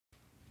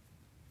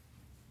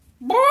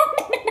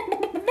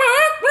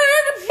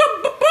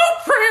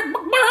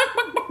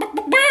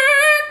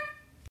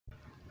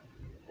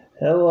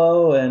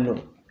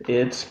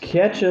It's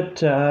ketchup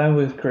time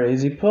with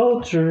Crazy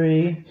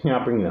Poultry.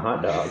 I'll bring the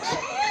hot dogs.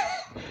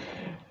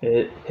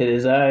 It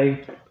is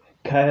I,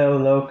 Kyle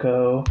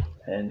Loco,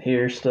 and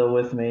here still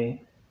with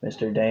me,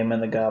 Mr.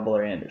 Damon the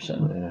Gobbler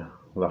Anderson. Yeah,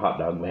 the hot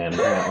dog man,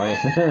 apparently.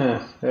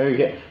 There you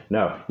go.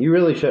 No, you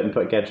really shouldn't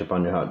put ketchup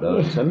on your hot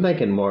dogs. I'm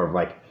thinking more of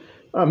like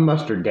a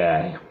mustard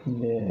guy.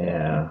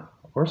 Yeah.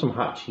 Or some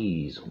hot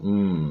cheese.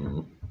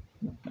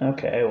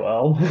 Okay,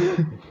 well,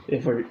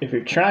 if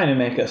you're trying to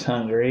make us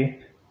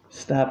hungry,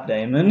 stop,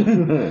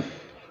 Damon.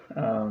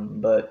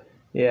 But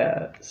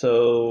yeah,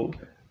 so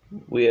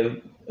we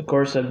have, of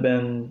course, have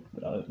been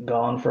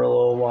gone for a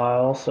little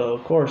while. So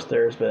of course,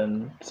 there's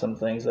been some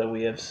things that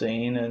we have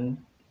seen and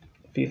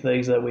a few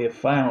things that we have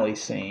finally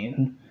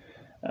seen.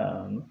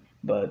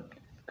 But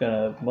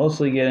gonna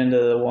mostly get into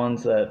the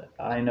ones that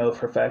I know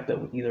for a fact that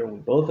either we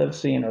both have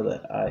seen or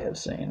that I have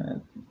seen.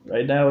 And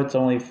right now, it's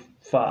only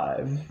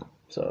 5.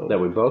 So that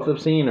we both have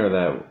seen, or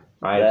that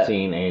I've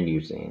seen and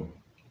you've seen?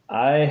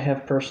 I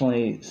have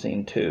personally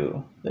seen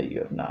 2 that you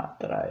have not,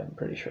 that I am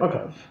pretty sure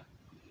of.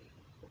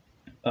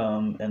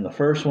 And the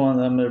first one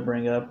that I'm going to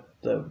bring up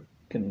that we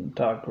can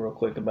talk real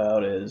quick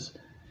about is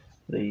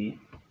the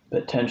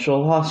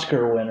potential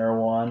Oscar winner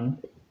one,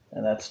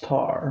 and that's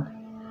Tar.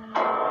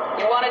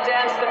 You want to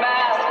dance the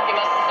mask, you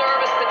must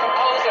service the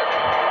composer.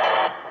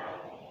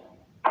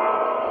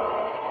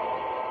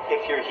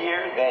 If you're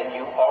here, then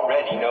you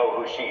already know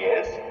who she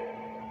is.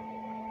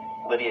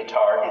 Lydia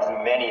Tarr is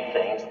many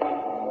things.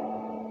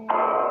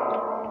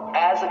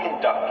 As a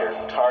conductor,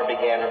 Tarr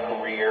began her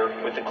career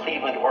with the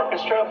Cleveland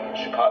Orchestra,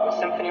 Chicago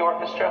Symphony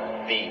Orchestra,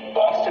 the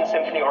Boston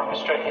Symphony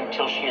Orchestra,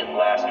 until she at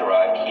last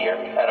arrived here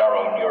at our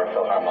own New York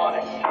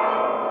Philharmonic.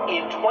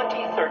 In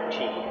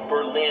 2013,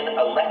 Berlin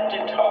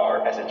elected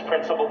Tarr as its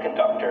principal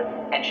conductor,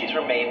 and she's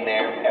remained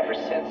there ever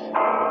since.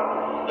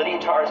 Lydia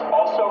Tarr has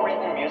also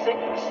written music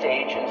for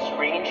stage and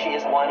screen. She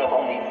is one of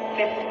only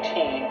 15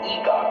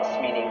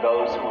 EGOTs, meaning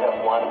those who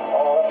have won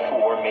all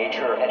 4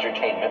 major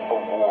entertainment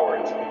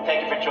awards.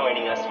 Thank you for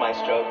joining us,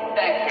 Maestro.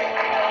 Thank you.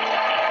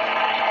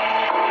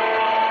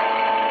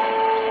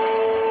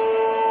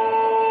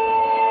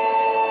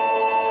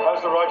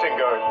 How's the writing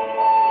going?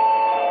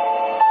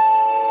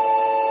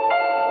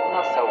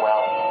 Not so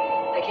well.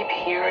 I keep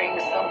hearing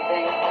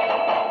something.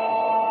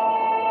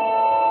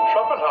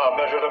 Schopenhauer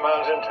measured a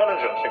man's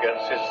intelligence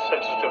against his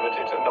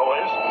sensitivity to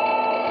noise.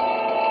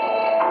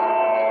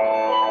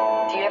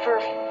 Do you ever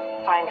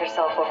find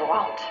yourself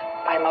overwhelmed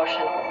by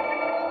emotion?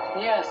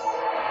 Yes.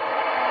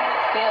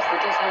 Yes,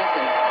 it does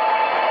happen.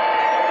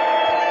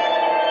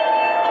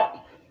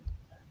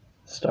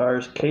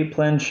 Stars Cate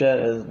Blanchett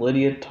as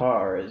Lydia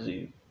Tarr, as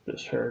you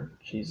just heard.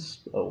 She's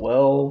a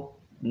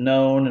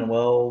well-known and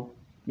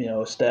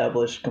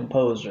established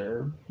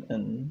composer,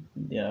 and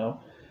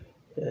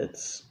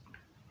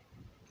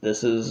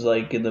this is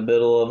like in the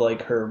middle of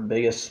like her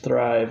biggest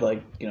thrive,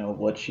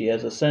 what she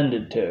has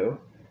ascended to.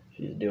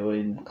 She's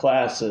doing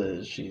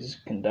classes, she's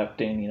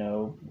conducting,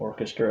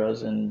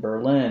 orchestras in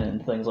Berlin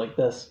and things like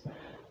this.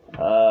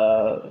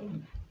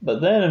 But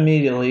then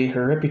immediately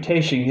her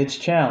reputation gets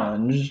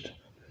challenged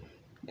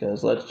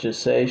because let's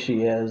just say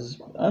she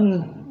has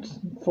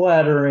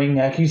unflattering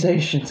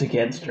accusations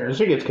against her.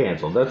 She gets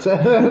canceled. That's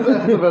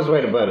the best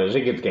way to put it.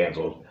 She gets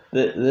canceled.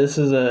 This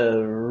is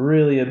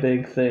really a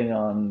big thing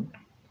on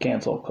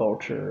cancel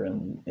culture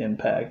and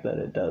impact that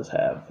it does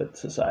have with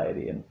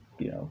society and,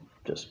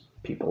 just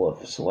people of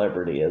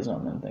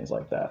celebrityism and things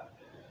like that.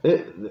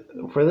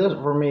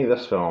 For me,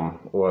 this film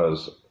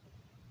was,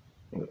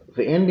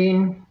 the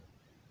ending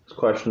was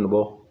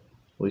questionable,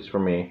 at least for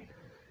me.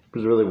 It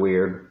was really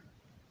weird.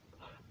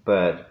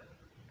 But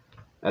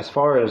as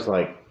far as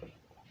like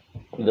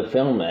the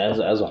film as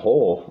a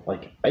whole,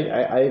 like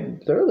I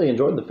thoroughly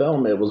enjoyed the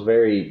film. It was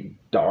very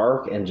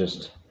dark and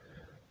just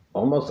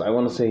almost, I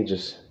want to say,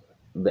 just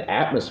the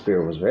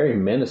atmosphere was very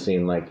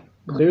menacing. Like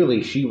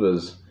clearly she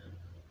was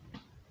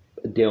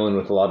dealing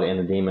with a lot of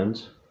inner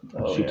demons.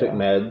 She took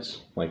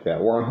meds like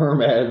that weren't her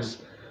meds,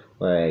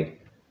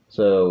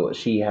 so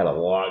she had a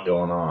lot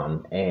going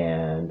on,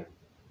 and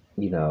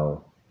it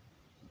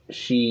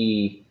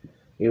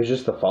was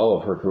just the fall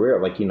of her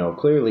career.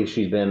 Clearly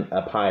she's been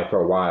up high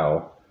for a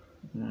while,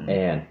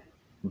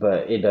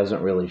 but it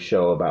doesn't really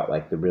show about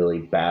like the really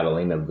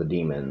battling of the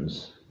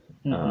demons.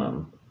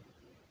 And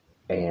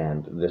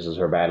this is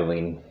her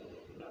battling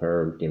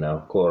her,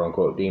 quote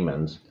unquote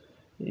demons.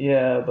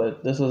 Yeah,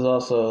 but this is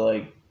also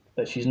like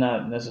that she's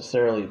not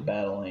necessarily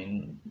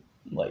battling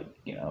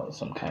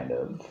some kind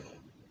of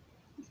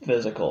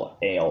physical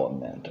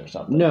ailment or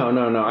something. No.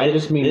 I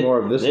just mean more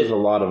of this is a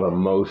lot of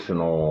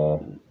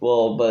emotional.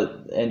 Well,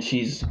 and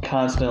she's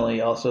constantly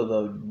also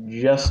though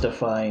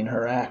justifying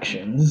her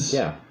actions.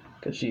 Yeah.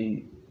 Because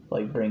she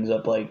brings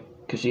up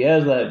because she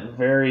has that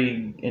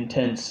very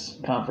intense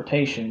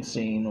confrontation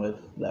scene with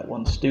that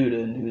one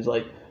student who's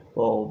like,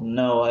 well,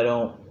 no, I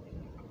don't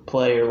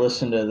play or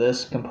listen to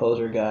this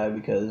composer guy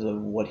because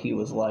of what he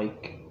was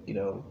like,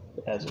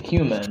 as a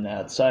human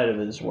outside of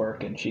his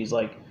work. And she's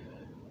like,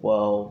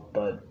 well,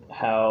 but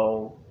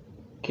how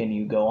can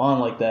you go on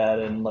like that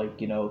and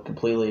like, you know,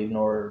 completely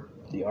ignore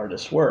the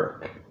artist's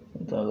work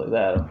and things like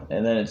that?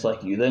 And then it's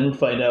like you then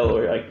find out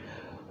where like,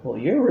 well,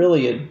 you're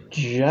really a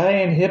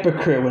giant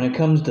hypocrite when it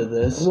comes to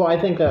this. Well, I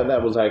think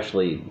that was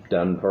actually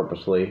done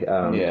purposely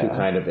Yeah. to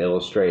kind of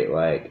illustrate,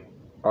 like,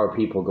 are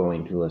people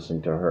going to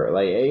listen to her?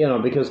 Like, you know,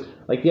 because,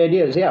 like, the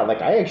idea is, yeah,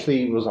 like, I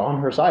actually was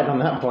on her side on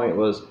that point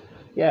was,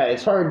 yeah,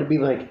 it's hard to be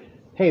like,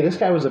 hey, this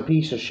guy was a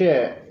piece of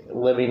shit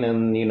living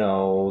in, you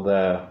know,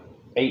 the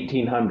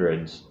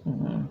 1800s.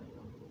 Mm-hmm.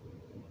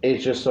 It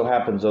just so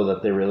happens, though,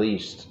 that they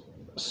released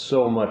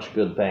so much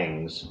good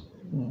things.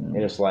 Mm-hmm.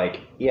 And it's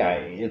like, yeah,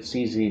 it's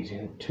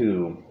easy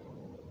to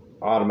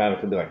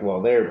automatically be like,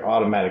 well, they're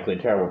automatically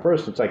a terrible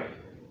person. It's like,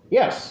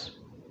 yes,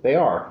 they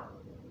are.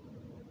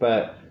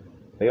 But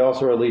they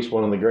also released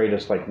one of the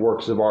greatest, like,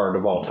 works of art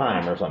of all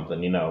time or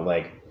something, you know,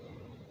 like.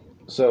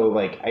 So,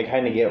 like, I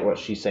kind of get what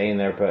she's saying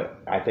there, but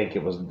I think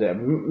it was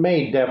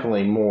made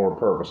definitely more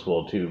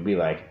purposeful to be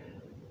like,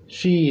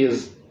 she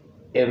is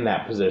in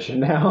that position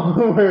now,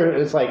 where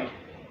it's like,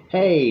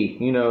 hey,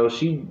 you know,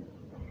 she,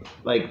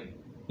 like,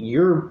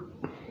 your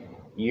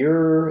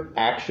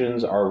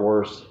actions are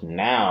worse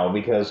now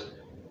because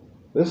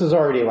this is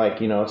already,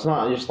 like, you know, it's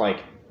not just, like,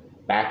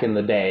 back in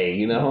the day,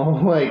 you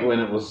know, like, when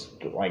it was,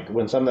 like,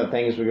 when some of the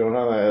things were going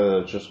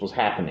on, it just was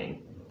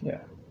happening.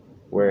 Yeah.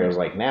 Whereas,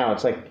 like, now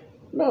it's like,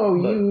 no,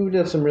 you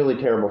did some really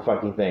terrible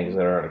fucking things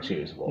that are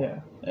unexcusable.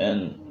 Yeah,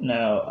 and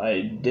now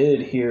I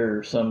did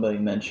hear somebody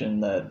mention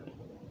that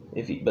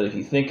if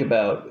you think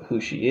about who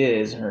she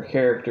is and her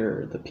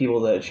character, the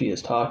people that she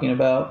is talking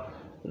about,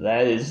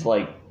 that is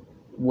like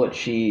what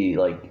she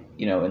like,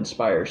 you know,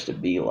 inspires to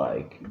be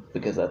like,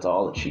 because that's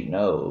all that she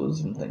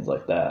knows and things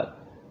like that.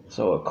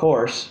 So of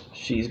course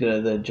she's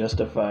gonna then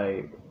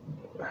justify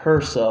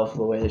herself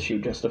the way that she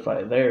would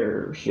justify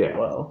theirs as Yeah.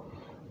 well,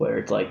 where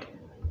it's like,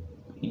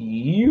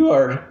 you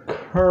are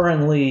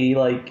currently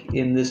like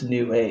in this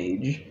new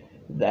age.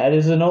 That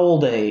is an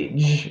old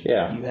age.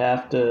 Yeah. You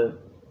have to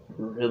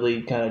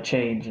really kind of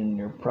change in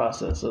your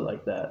process of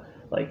like that.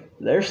 Like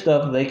their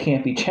stuff, they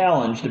can't be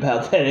challenged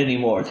about that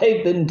anymore.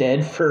 They've been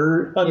dead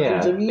for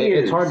hundreds of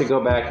years. It's hard to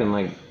go back and,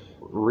 like,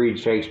 read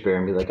Shakespeare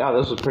and be like, oh,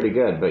 this was pretty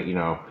good, but, you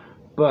know,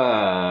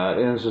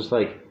 and it's just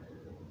like,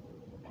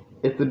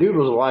 if the dude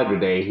was alive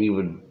today, he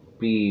would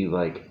be,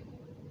 like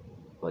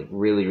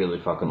really, really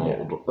fucking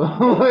old.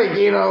 Like,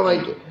 you know,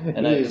 like,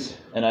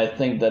 and I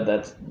think that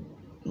that's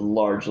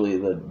largely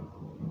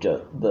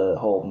the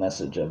whole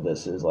message of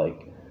this is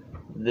like,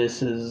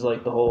 this is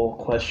like the whole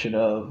question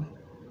of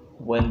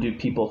when do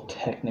people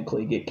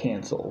technically get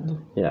canceled,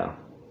 yeah.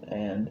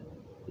 and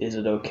is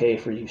it okay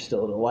for you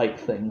still to like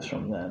things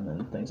from them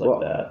and things like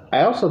that.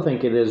 I also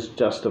think it is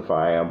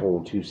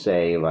justifiable to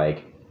say,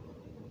 like,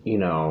 you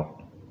know,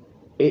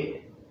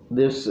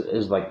 this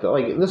is like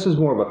this is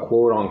more of a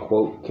quote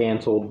unquote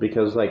canceled,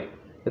 because like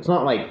it's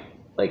not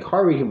like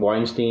Harvey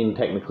Weinstein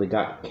technically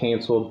got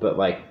canceled, but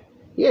like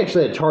he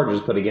actually had charges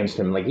put against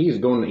him. Like he's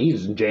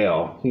in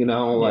jail, you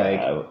know,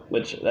 like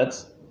which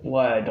that's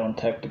why I don't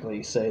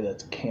technically say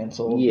that's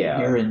canceled.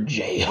 Yeah. You're in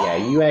jail. Yeah,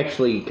 you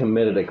actually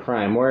committed a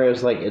crime.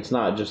 Whereas like it's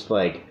not just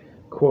like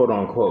quote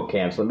unquote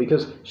canceling,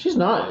 because she's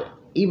not,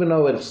 even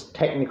though it's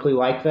technically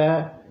like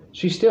that,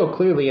 she's still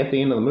clearly at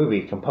the end of the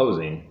movie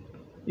composing.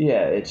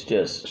 Yeah, it's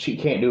just she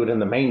can't do it in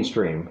the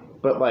mainstream.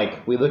 But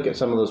like we look at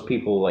some of those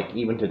people, like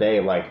even today,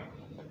 like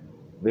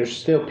there's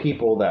still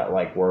people that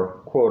like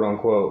were quote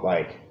unquote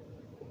like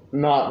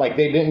not like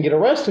they didn't get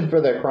arrested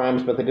for their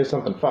crimes, but they did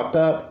something fucked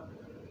up.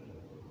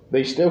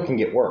 They still can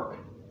get work.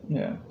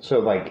 Yeah. So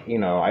like, you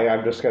know,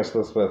 I've discussed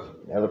this with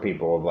other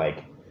people of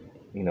like,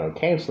 you know,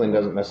 canceling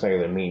doesn't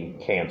necessarily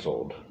mean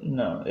canceled.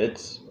 No,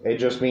 it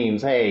just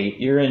means, hey,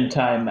 you're in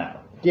timeout.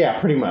 Yeah,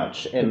 pretty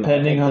much. And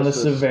depending on the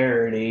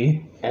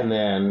severity. And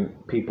then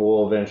people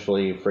will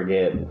eventually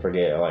forget,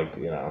 like,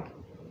 you know.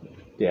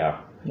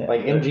 Yeah.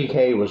 Like,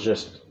 MGK was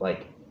just,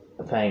 like,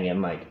 a thing,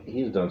 and, like,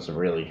 he's done some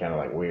really kind of,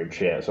 like, weird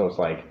shit. So it's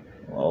like...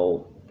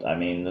 Well, I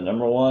mean, the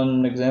number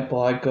one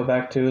example I'd go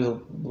back to is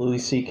Louis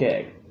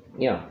C.K.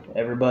 Yeah.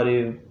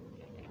 Everybody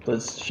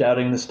was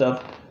shouting the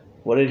stuff.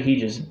 What did he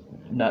just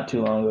not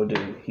too long ago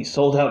do? He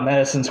sold out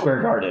Madison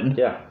Square Garden.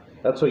 Yeah.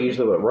 That's what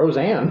usually what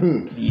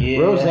Roseanne. Yeah.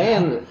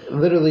 Roseanne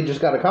literally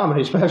just got a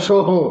comedy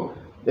special.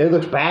 It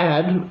looks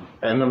bad,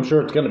 and I'm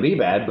sure it's going to be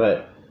bad,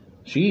 but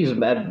she's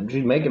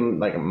making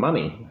like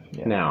money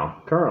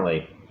now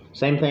currently.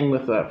 Same thing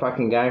with that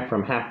fucking guy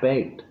from Half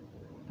Baked.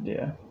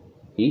 Yeah.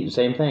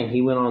 Same thing.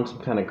 He went on some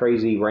kind of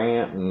crazy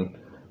rant and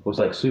was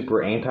like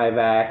super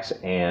anti-vax,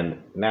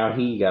 and now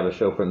he got a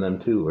show from them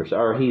too,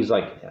 or he's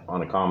like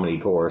on a comedy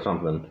tour or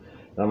something.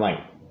 And I'm like,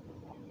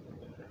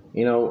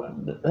 you know,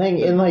 the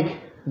thing, and like.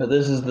 But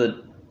this is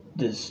the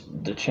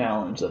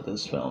challenge that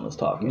this film is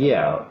talking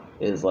about.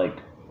 Is like,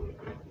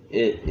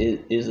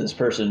 is this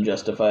person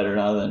justified or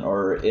not?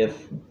 Or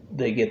if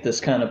they get this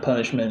kind of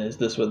punishment, is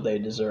this what they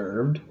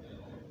deserved?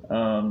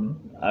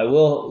 I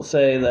will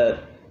say that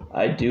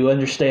I do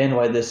understand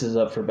why this is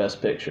up for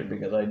Best Picture,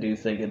 because I do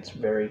think it's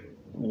very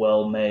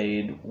well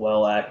made,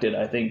 well acted.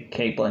 I think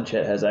Kate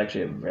Blanchett has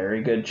actually a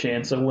very good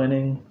chance of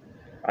winning.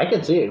 I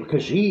could see it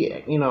because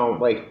she,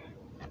 like,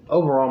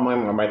 overall,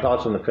 my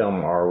thoughts on the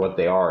film are what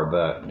they are,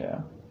 but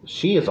Yeah.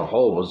 she as a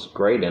whole was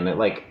great in it.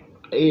 Like,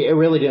 it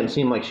really didn't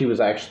seem like she was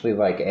actually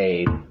like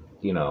a,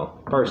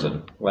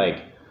 person.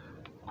 Like,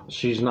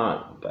 she's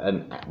not,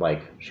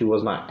 she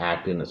was not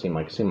acting. It seemed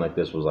like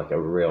this was like a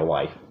real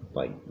life,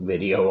 like,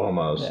 video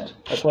almost. Yeah.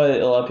 That's why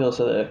a lot of people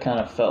said that it kind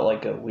of felt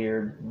like a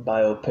weird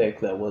biopic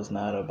that was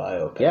not a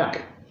biopic.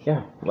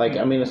 Yeah. Like,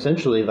 I mean,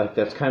 essentially, like,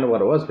 that's kind of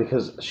what it was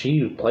because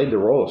she played the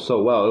role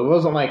so well. It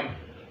wasn't like,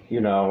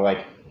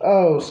 like,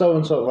 oh,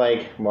 so-and-so,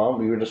 like, well,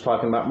 we were just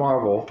talking about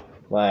Marvel,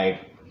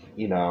 like,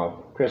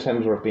 Chris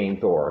Hemsworth being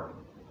Thor.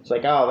 It's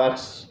like, oh,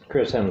 that's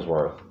Chris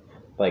Hemsworth.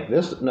 Like,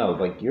 this, no,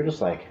 like, you're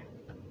just like,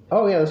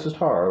 oh, yeah, this is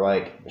Tara.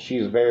 Like,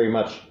 she's very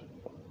much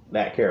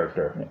that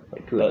character,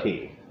 like, to a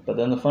T. But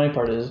then the funny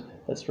part is,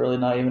 that's really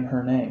not even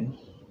her name.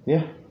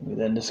 Yeah. We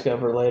then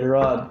discover later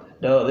on,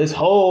 no, this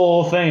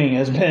whole thing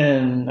has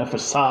been a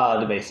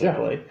facade,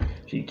 basically. Yeah.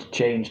 She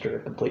changed her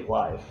complete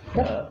life.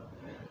 Yeah.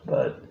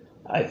 But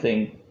I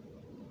think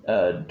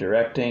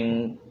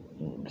directing,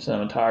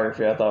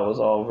 cinematography, I thought was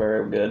all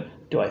very good.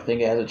 Do I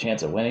think it has a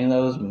chance of winning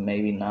those?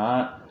 Maybe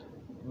not.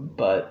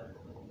 But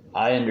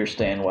I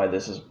understand why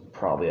this is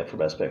probably up for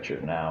Best Picture.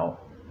 Now,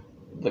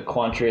 the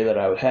quandary that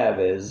I would have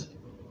is,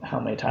 how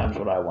many times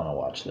would I want to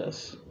watch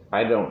this?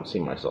 I don't see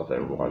myself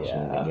ever watching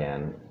it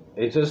again.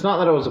 It's not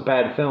that it was a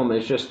bad film.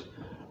 It's just,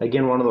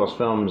 again, one of those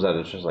films that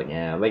it's just like,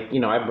 yeah. Like,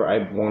 when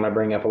I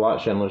bring up a lot,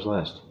 Schindler's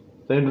List.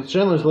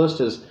 Schindler's List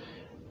is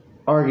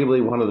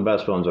arguably one of the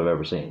best films I've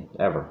ever seen,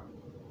 ever.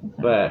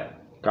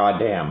 But,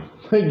 goddamn.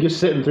 You're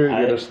sitting through it,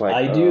 you're just like...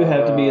 I do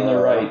have to be in the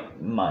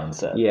right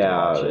mindset.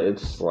 Yeah,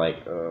 it's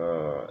like,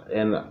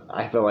 and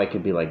I feel like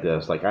it'd be like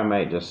this. Like, I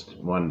might just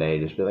one day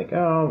just be like,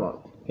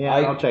 oh, yeah,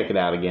 I'll check it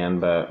out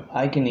again, but...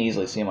 I can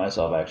easily see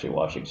myself actually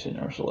watching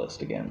Schindler's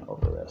List again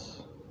over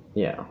this.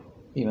 Yeah.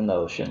 Even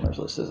though Schindler's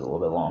List is a little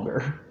bit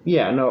longer.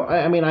 Yeah, no,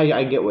 I mean,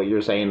 I get what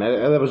you're saying.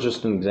 That was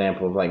just an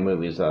example of, like,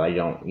 movies that I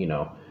don't,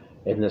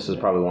 and this is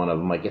probably one of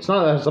them. Like, it's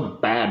not that it's a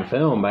bad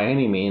film by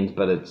any means,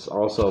 but it's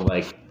also,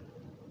 like,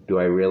 do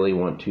I really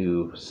want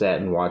to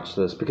sit and watch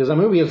this? Because the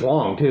movie is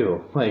long,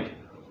 too. Like,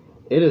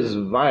 it is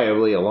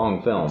viably a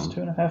long film. It's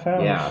 2.5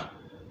 hours. Yeah.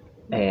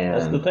 And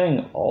that's the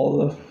thing.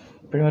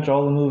 Pretty much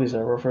all the movies that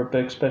were for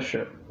Big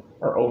Picture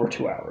are over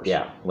 2 hours.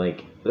 Yeah,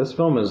 like, this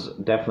film is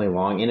definitely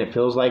long, and it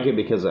feels like it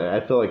because I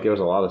feel like there was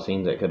a lot of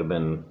scenes that could have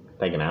been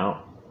taken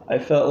out. I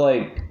felt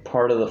like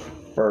part of the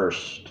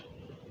first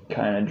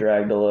kind of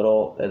dragged a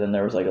little, and then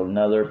there was like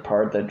another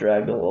part that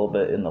dragged a little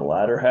bit in the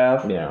latter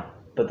half. Yeah.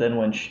 But then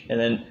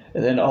and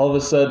then all of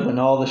a sudden when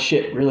all the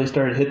shit really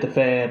started to hit the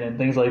fan and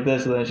things like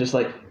this, and then it's just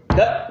like,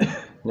 cut.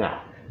 Yeah.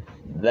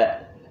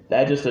 That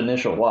just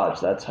initial watch,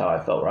 that's how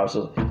I felt. Where I was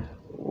just,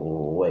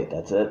 wait,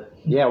 that's it?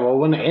 Yeah, well,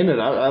 when it ended,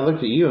 I looked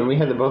at you, and we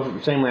had both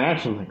the same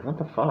reaction. Like, what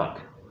the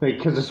fuck? Like,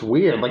 because it's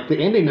weird. Like, the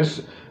ending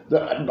is...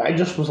 I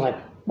just was like,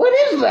 what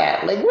is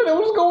that? Like, what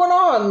was going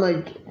on?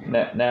 Like...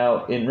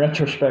 Now, in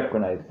retrospect,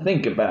 when I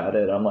think about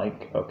it, I'm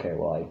like, okay,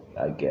 well,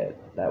 I get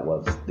that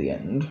was the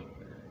end.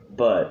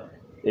 But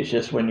it's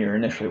just when you're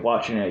initially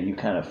watching it, you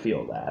kind of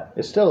feel that.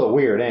 It's still a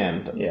weird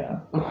end. Yeah.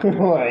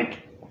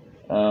 Like...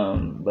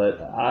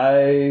 But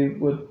I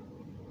would...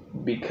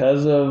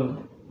 Because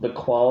of the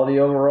quality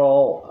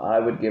overall, I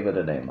would give it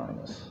an A-.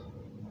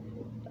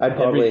 I'd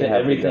probably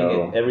have to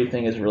go...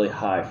 Everything is really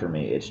high for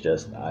me. It's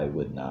just I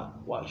would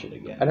not watch it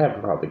again. I'd have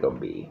to probably go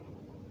B.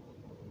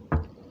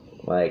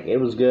 Like, it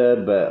was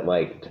good, but,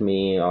 like, to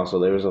me, also,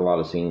 there was a lot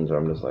of scenes where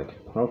I'm just like,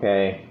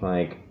 okay,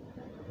 like,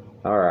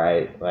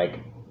 alright. Like,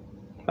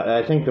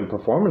 I think the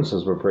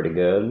performances were pretty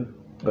good,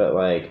 but,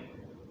 like,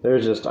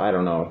 there's just, I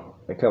don't know,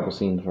 a couple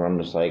scenes where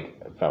I'm just like,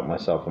 I felt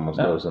myself almost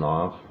dozing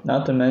off.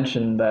 Not to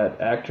mention that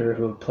actor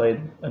who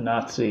played a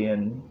Nazi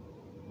in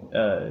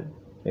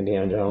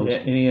Indiana Jones. Yeah,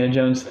 Indiana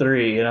Jones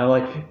 3. And I'm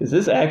like, is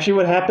this actually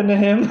what happened to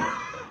him?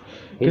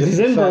 Because he's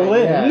in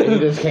Berlin. Yeah, he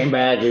just came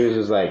back. He was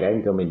just like,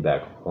 I'm coming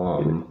back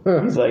home.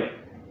 He's like,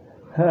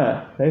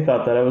 they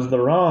thought that I was the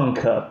wrong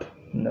cup.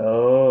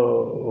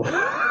 No.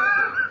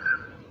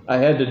 I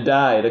had to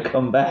die to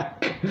come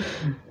back.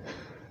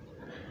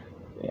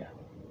 Yeah.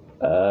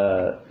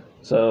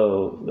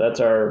 So that's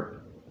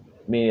our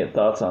immediate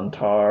thoughts on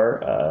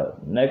Tar.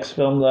 Next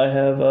film that I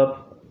have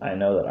up, I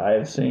know that I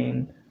have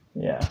seen.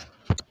 Yeah.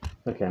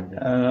 Okay.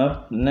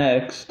 Up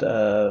next,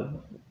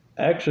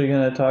 actually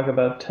going to talk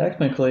about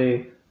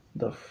technically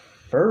the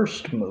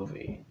first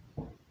movie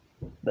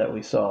that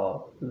we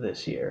saw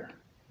this year.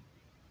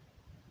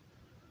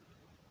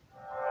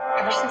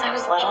 Ever since I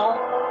was little,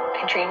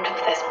 I dreamed of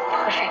this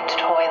perfect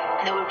toy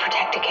that would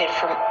protect a kid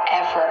from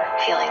ever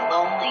feeling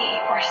lonely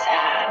or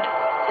sad.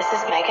 This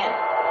is Megan.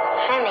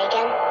 Hi,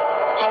 Megan.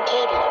 I'm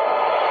Katie.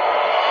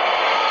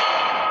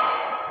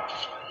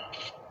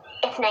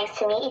 It's nice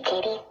to meet you,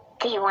 Katie.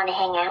 Do you want to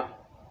hang out?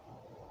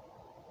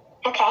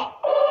 Okay.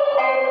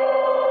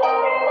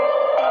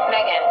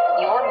 Megan,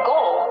 your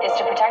goal is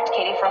to protect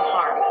Katie from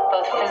harm,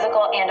 both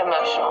physical and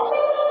emotional.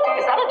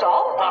 Is that a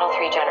doll? Model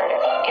 3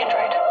 generative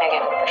android.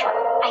 Megan, for short.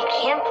 I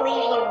can't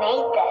believe you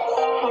made this.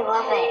 I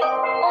love it.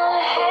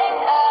 Wanna hang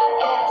out,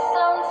 yeah,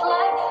 sounds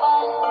like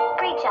fun.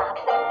 Great job.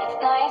 It's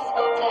nice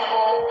to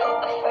have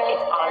a friend.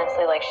 It's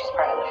honestly like she's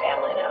part of the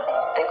family now.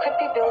 They could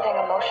be building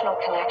emotional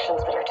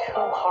connections that are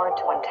too hard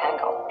to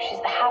untangle. She's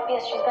the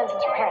happiest she's been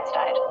since her parents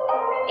died.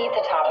 Eat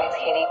the toppings,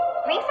 Katie.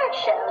 Research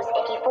shows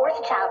if you force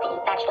a child to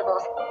eat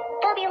vegetables,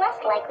 they'll be less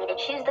likely to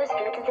choose those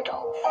foods as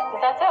adults.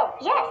 Is that so?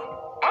 Yes,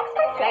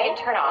 experts say. Megan,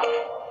 turn off.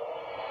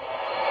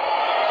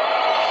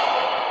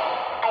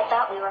 I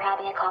thought we were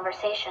having a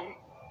conversation.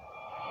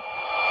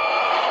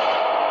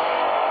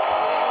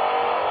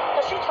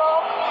 Does she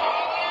talk?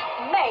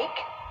 Make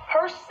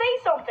her say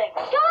something.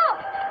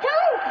 Stop!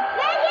 Don't!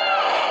 Megan!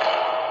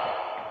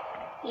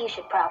 You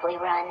should probably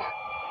run.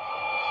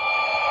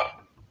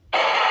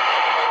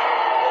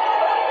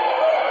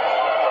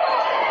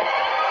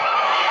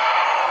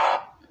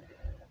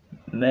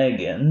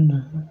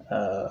 Megan,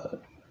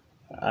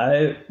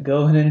 I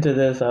going into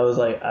this, I was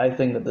like, I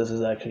think that this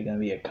is actually going to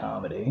be a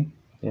comedy,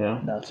 Yeah.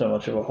 not so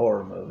much of a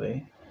horror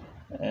movie.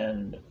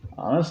 And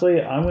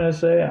honestly, I'm going to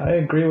say I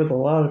agree with a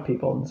lot of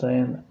people in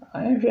saying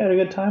I actually had a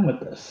good time with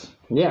this.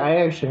 Yeah,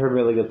 I actually heard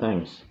really good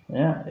things.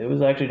 Yeah, it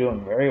was actually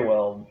doing very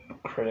well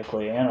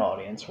critically and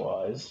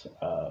audience-wise.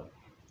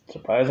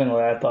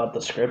 Surprisingly, I thought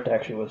the script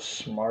actually was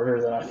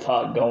smarter than I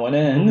thought going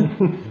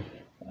in.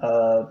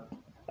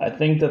 I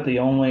think that the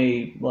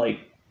only,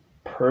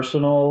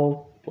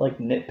 personal,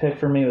 nitpick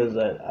for me was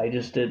that I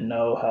just didn't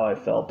know how I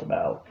felt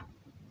about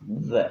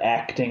the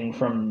acting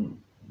from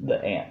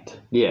the aunt.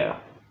 Yeah.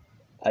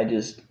 I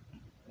just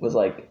was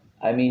like,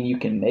 I mean, you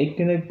can make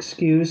an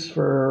excuse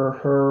for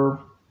her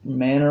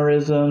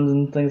mannerisms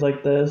and things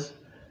like this,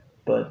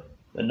 but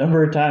a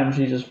number of times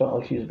she just felt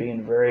like she was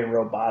being very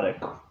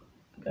robotic,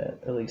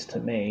 at least to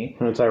me.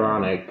 It's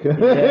ironic.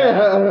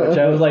 Yeah, which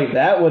I was like,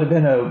 that would have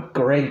been a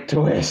great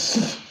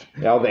twist.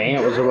 Yeah, the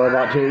ant was a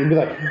robot too. You'd be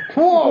like,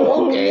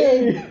 whoa,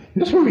 okay,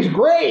 this movie's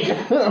great.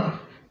 But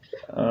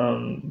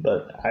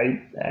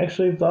I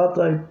actually thought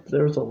that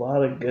there was a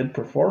lot of good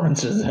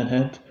performances in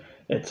it.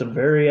 It's some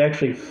very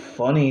actually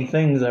funny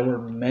things that were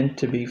meant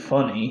to be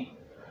funny.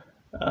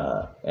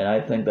 And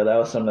I think that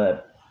was something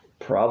that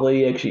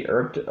probably actually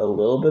irked a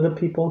little bit of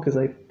people because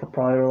they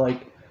probably were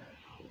like,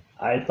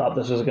 I thought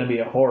this was going to be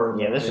a horror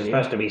movie. Yeah, this is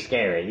supposed to be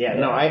scary. Yeah,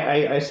 no,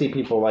 I see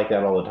people like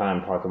that all the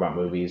time talk about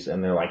movies,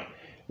 and they're like,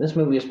 this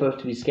movie is supposed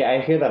to be scary.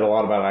 I hear that a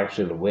lot about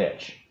actually The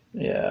Witch.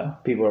 Yeah.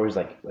 People are always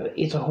like,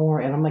 it's a horror,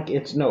 and I'm like,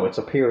 it's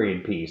a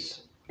period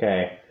piece.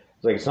 Okay?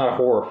 It's like, it's not a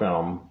horror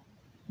film,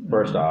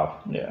 first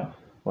off. Yeah.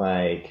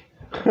 Like,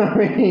 I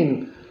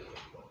mean,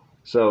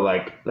 so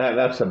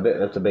that's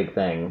a big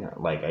thing.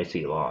 Like, I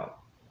see a lot.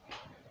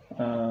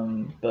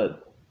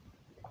 But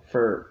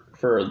for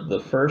the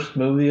first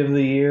movie of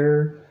the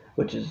year,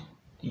 which is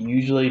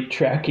usually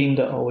tracking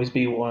to always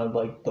be one of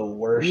the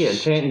worst. Yeah,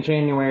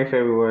 January,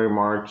 February,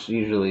 March,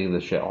 usually the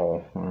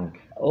shithole.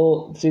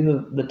 Oh, see,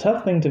 the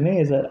tough thing to me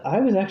is that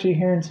I was actually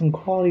hearing some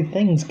quality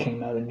things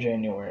came out in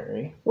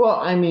January. Well,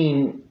 I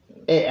mean,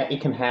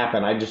 it can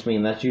happen. I just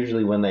mean that's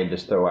usually when they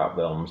just throw out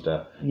films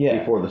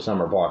before the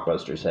summer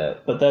blockbusters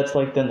hit. But that's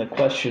then the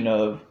question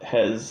of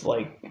has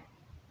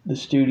the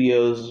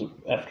studios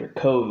after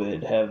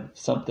COVID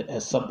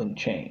has something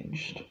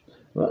changed?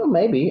 Well,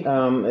 maybe.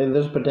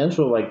 There's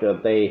potential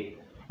that they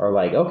are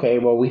okay,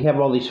 well, we have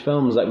all these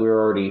films that we're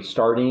already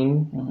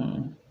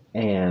starting,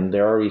 and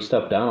they're already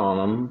stuff done on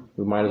them.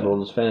 We might as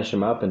well just finish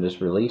them up and just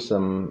release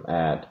them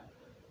at,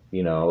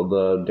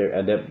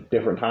 at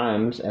different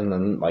times, and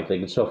then they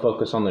can still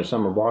focus on their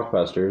summer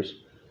blockbusters.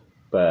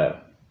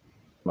 But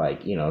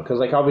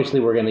because obviously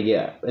we're gonna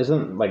get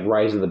isn't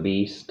Rise of the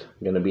Beast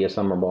gonna be a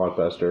summer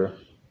blockbuster?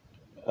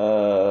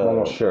 I'm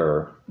almost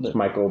sure it's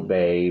Michael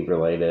Bay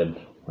related.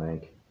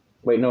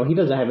 Wait, no, he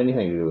doesn't have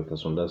anything to do with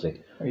this one, does he?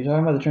 Are you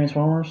talking about the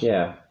Transformers?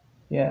 Yeah.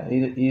 Yeah,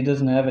 he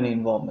doesn't have any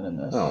involvement in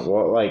this. Oh,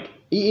 well,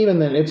 even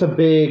then, it's a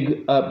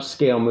big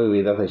upscale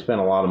movie that they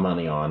spent a lot of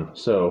money on.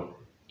 So,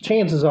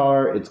 chances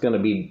are it's going to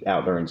be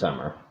out during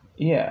summer.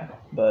 Yeah,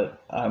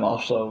 but I'm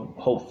also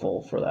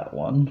hopeful for that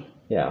one.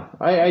 Yeah,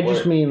 I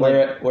just mean,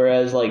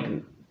 Whereas,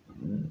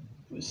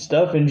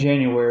 stuff in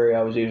January,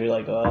 I was usually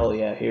oh,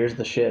 yeah, here's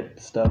the shit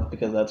stuff,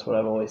 because that's what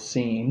I've always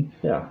seen.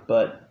 Yeah.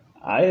 But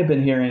I have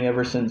been hearing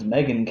ever since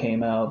Megan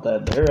came out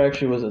that there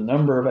actually was a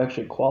number of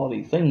actually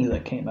quality things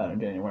that came out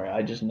in January.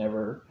 I just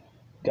never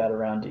got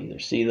around to either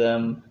see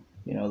them.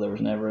 There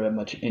was never that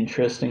much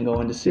interest in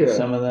going to see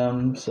some of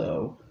them.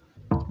 So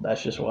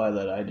that's just why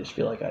that I just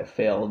feel like I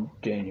failed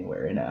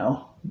January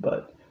now.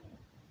 But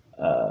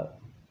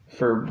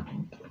for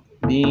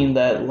being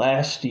that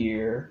last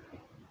year,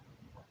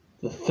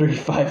 the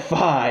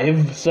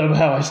 355,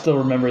 somehow I still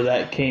remember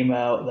that came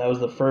out. That was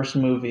the first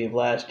movie of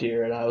last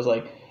year, and I was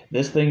like,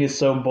 this thing is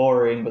so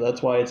boring, but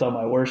that's why it's on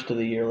my worst of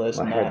the year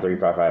list. I heard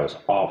 355 was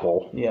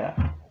awful.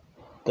 Yeah.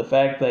 The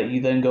fact that you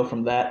then go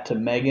from that to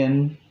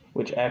Megan,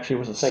 which actually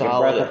was a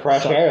solid, breath of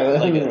fresh air.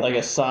 like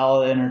a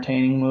solid,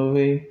 entertaining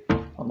movie,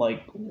 I'm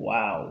like,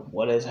 wow,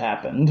 what has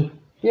happened?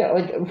 Yeah,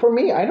 like, for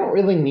me, I don't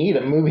really need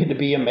a movie to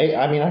be amazing.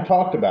 I mean, I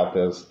talked about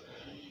this.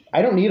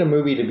 I don't need a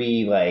movie to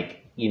be like,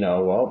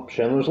 well,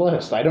 Schindler's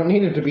List. I don't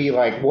need it to be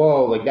like,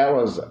 whoa, like, that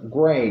was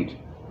great.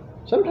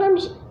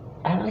 Sometimes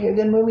I like a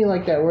good movie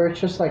like that where it's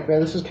just like,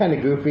 man, this is kind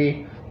of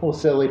goofy, a little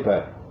silly,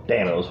 but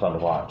damn, it was fun to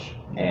watch.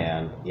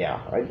 And,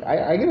 yeah,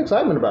 I get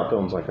excitement about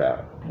films like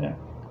that. Yeah.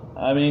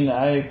 I mean,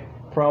 I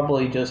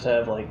probably just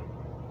have, like,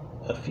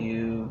 a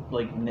few,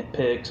 like,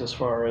 nitpicks as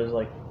far as,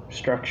 like,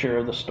 structure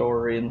of the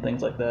story and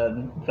things like that.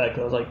 In fact,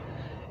 I was like,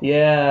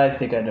 yeah, I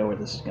think I know where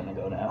this is going to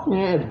go now.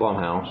 Yeah, it's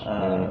Blumhouse.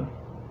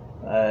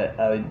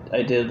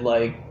 I did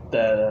like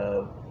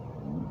that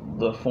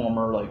the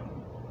former, like,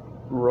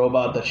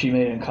 robot that she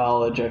made in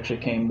college actually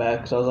came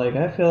back, so I was like,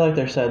 I feel like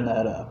they're setting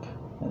that up,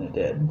 and it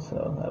did,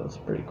 so that was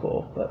pretty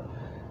cool. But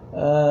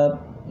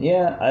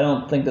yeah, I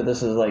don't think that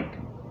this is like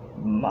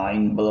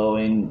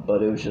mind-blowing,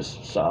 but it was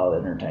just solid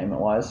entertainment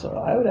wise, so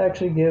I would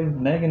actually give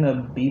Megan a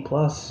B+.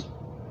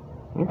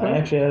 Okay. I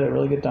actually had a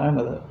really good time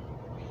with it.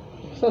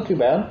 It's not too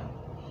bad.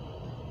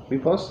 B+,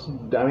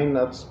 I mean,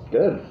 that's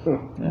good.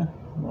 Yeah.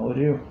 What would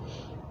you?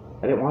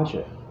 I didn't watch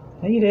it.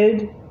 Yeah, you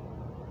did.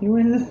 You were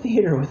in the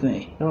theater with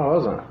me. No, I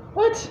wasn't.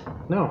 What?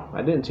 No,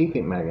 I didn't see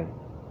Think Megan.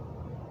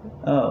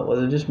 Oh,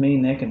 was it just me,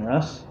 Nick, and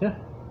Russ? Yeah.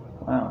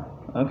 Wow.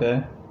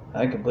 Okay.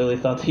 I completely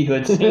thought that you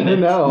had seen it.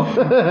 No.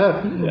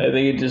 I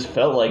think it just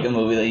felt like a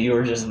movie that you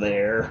were just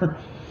there.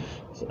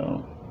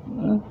 So.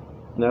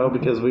 No,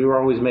 because we were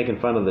always making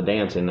fun of the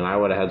dancing, and I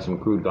would have had some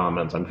crude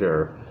comments, I'm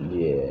sure.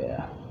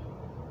 Yeah.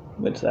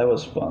 Which that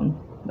was fun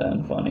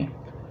and funny.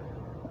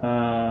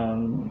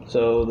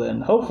 So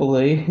then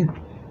hopefully,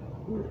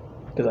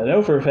 because I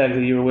know for a fact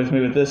that you were with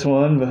me with this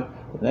one, but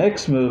the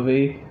next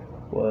movie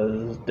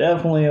was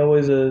definitely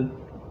always a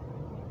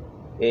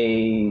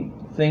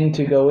thing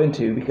to go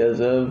into because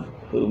of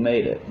who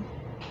made it.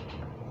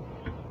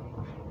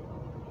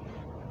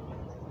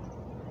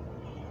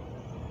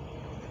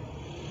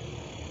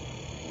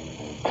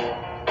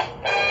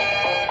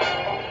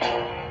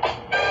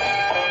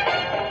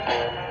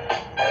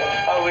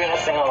 Are we gonna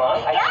sing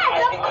along?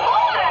 Yes, of course!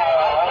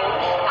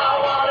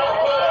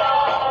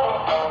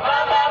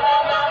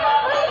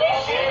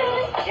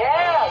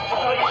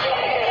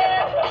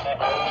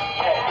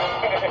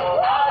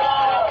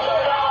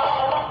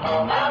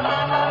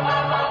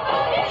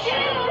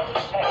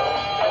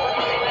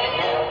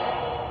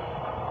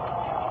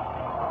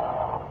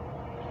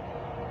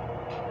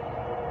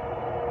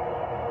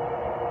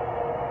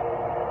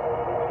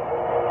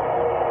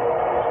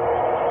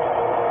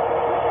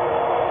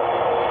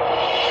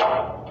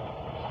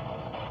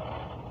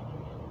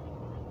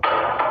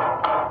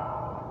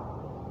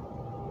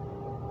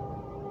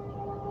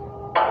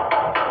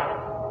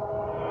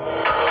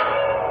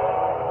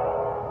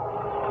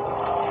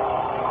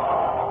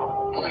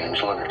 My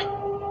name's Leonard. It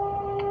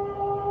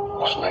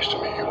was nice to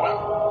meet you, Len.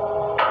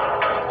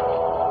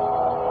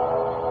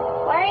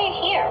 Why are you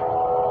here?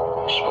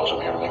 I suppose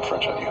I'm here to make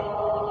friends with you.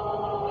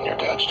 And your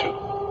dad's too.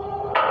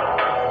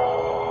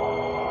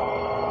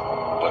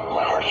 But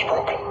my heart is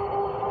broken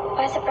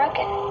Why is it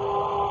broken?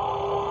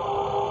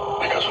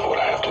 because of what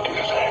I have to do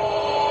today.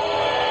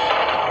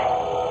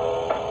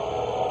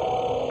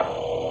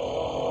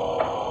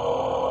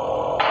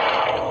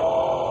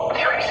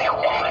 There is a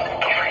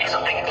woman carrying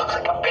something that looks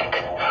like a pick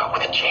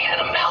with a chain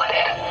and a mallet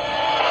head.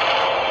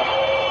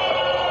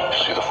 You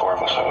see, the four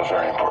of us have a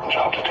very important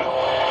job to do.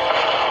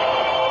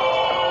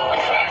 In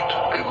fact,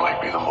 it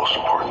might be the most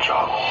important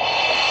job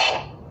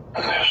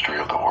in the history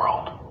of the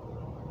world.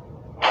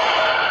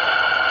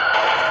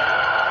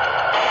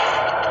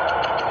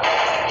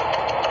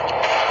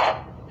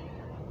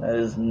 That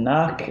is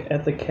Knock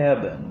at the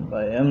Cabin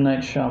by M.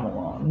 Night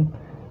Shyamalan.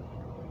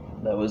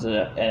 That was an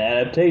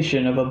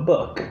adaptation of a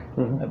book,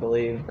 I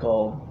believe,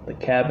 called The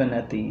Cabin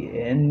at the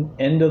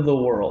End of the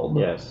World.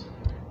 Yes.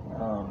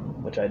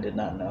 Which I did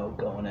not know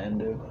going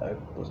into. I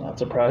was not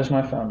surprised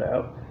when I found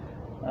out.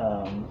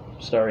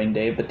 Starring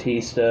Dave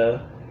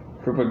Bautista.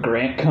 Rupert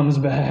Grant comes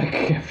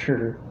back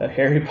after a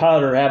Harry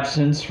Potter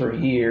absence for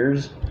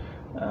years.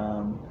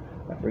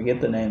 I forget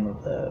the name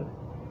of the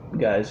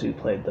guys who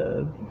played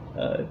the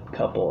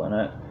couple in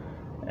it.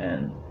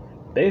 And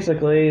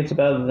basically it's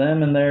about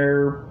them and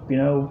their,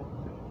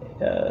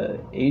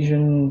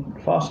 Asian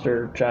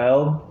foster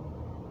child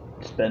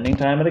spending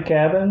time at a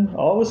cabin.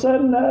 All of a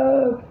sudden,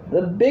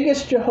 the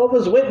biggest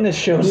Jehovah's Witness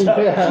shows up.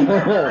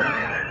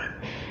 Yeah.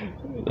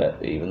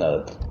 Even though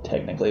it's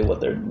technically what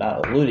they're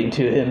not alluding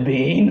to him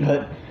being,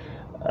 but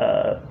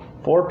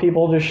four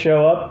people just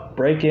show up,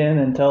 break in,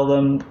 and tell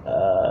them,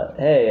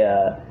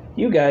 hey,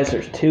 you guys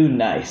are too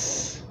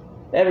nice.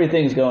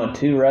 Everything's going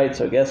too right,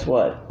 so guess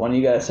what? One of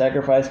you guys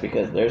sacrifice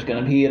because there's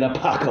going to be an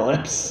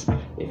apocalypse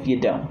if you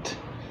don't.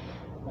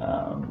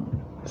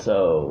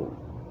 So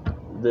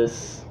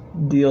this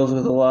deals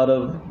with a lot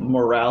of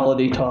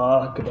morality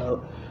talk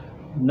about,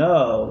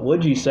 no,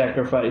 would you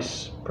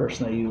sacrifice the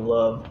person that you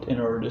loved in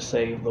order to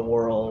save the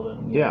world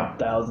and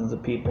thousands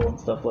of people and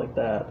stuff like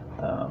that?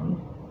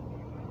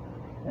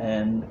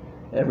 And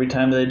every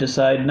time they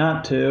decide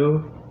not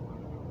to,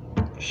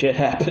 shit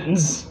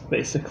happens,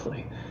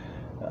 basically.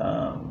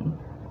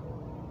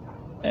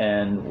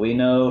 And we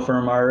know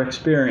from our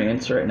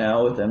experience right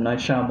now with M. Night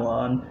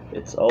Shyamalan,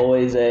 it's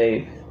always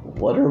a,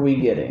 what are we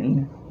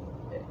getting?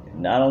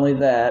 Not only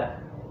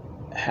that,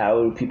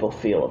 how do people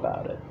feel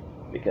about it?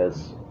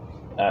 Because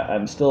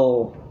I'm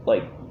still,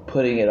 like,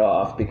 putting it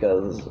off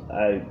because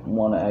I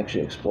want to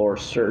actually explore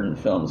certain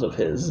films of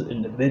his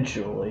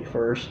individually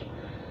first.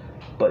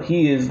 But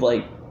he is,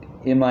 like,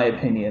 in my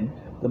opinion,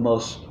 the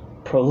most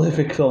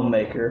prolific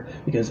filmmaker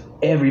because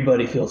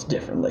everybody feels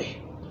differently.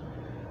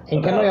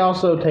 And can we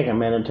also take a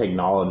minute to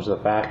acknowledge the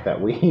fact that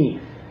we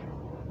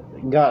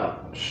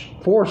got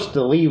forced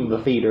to leave the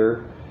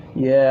theater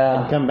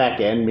and come back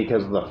in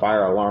because the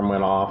fire alarm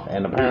went off,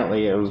 and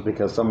apparently it was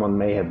because someone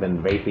may have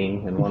been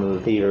vaping in one of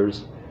the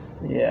theaters.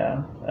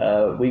 Yeah.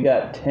 We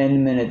got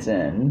 10 minutes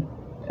in,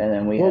 and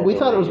then we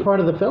thought it was part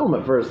of the film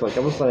at first. Like, I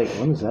was like,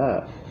 what is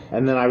that?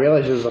 And then I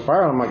realized it was a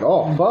fire alarm. I'm like,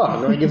 oh,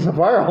 fuck. Like, it's a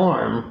fire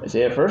alarm.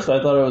 See, at first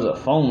I thought it was a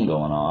phone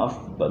going off,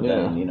 but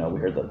then, we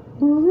heard the...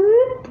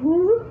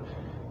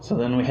 So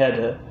then we had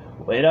to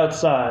wait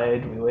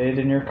outside. We waited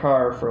in your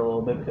car for a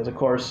little bit because, of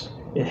course,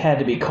 it had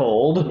to be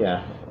cold.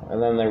 Yeah.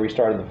 And then they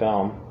restarted the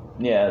film.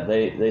 Yeah,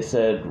 they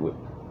said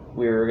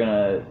we were going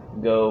to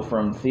go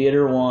from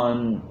Theater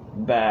 1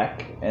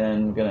 back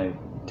and going to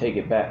take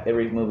it back,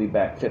 every movie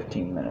back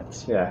 15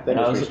 minutes. Yeah, they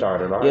just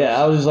restarted ours.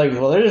 Yeah, I was just like,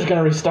 well, they're just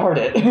going to restart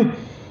it.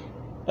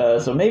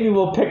 So maybe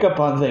we'll pick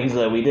up on things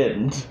that we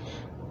didn't.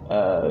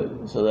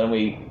 So then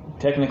we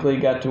technically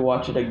got to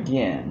watch it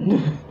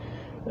again.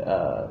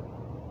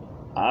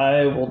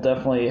 I will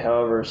definitely,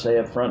 however, say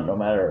up front, no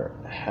matter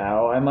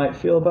how I might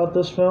feel about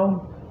this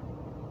film,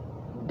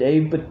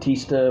 Dave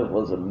Bautista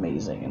was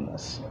amazing in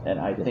this. And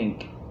I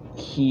think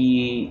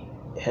he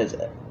has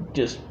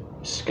just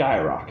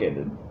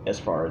skyrocketed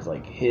as far as,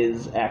 like,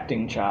 his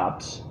acting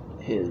chops,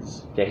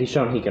 his... Yeah, he's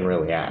shown he can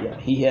really act. Yeah,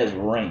 he has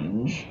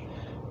range.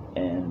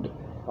 And...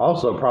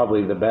 Also,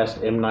 probably the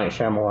best M. Night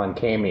Shyamalan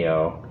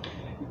cameo...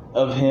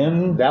 Of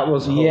him? That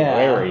was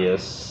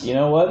hilarious. You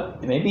know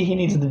what? Maybe he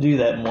needs to do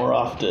that more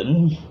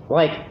often.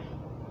 Like,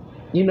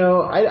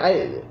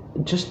 I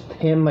just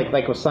him,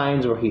 like with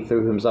Signs where he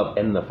threw himself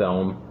in the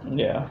film.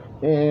 Yeah.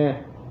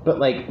 But,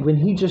 like, when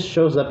he just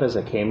shows up as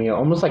a cameo,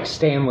 almost like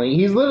Stan Lee.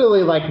 He's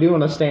literally, like,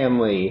 doing a Stan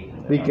Lee.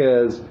 Yeah.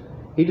 Because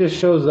he just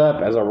shows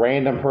up as a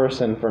random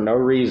person for no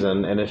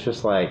reason, and it's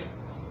just like...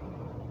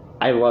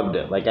 I loved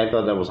it. Like, I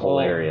thought that was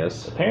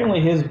hilarious. Apparently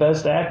his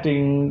best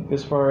acting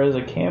as far as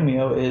a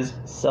cameo is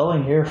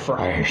selling air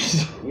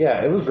fryers.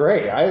 Yeah, it was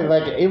great.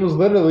 It was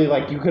literally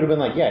like, you could have been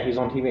like, yeah, he's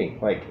on TV.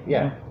 Like,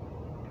 yeah.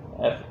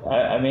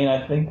 I mean,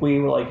 I think we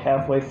were like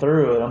halfway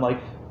through, and I'm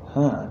like,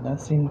 I've not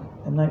seen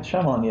M. Night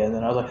Shyamalan yet. And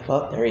then I was like,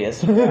 oh, there he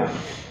is. Yeah.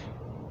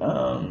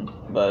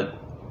 But,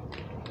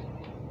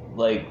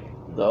 like,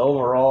 the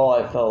overall,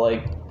 I felt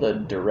like the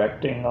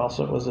directing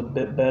also was a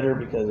bit better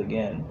because,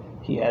 again,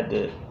 he had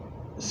to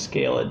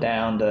scale it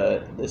down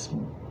to this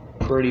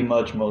pretty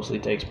much mostly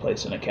takes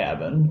place in a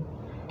cabin.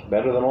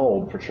 Better than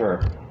Old, for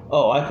sure.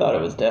 Oh, I thought it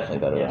was definitely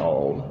better than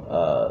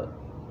Old.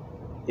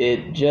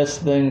 It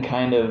just then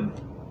kind of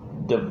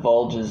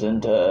divulges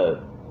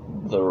into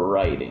the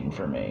writing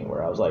for me,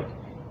 where I was like,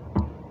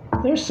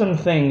 there's some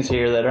things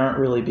here that aren't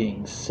really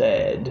being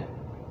said.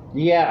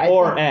 Yeah.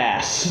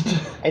 Asked.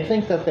 I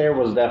think that there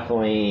was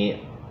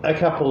definitely a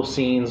couple of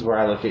scenes where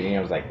I looked at you and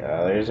I was like,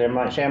 there's M.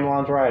 Night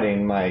Shyamalan's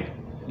writing, like...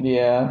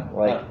 Yeah,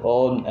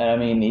 I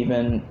mean,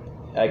 even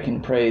I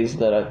can praise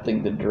that I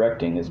think the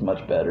directing is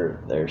much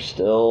better. There's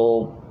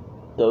still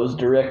those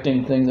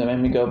directing things that made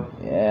me go,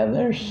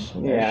 there's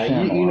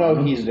you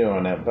know he's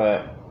doing it,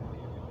 but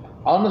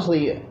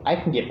honestly, I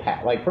can get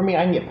past, like, for me,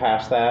 I can get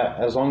past that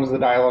as long as the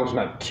dialogue's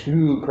not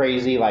too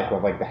crazy, like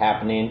with, like, The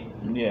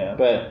Happening. Yeah.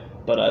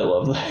 But I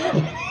love The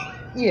Happening.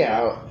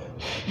 Yeah.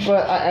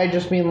 But I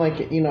just mean, like,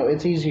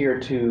 it's easier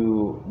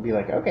to be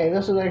like, okay,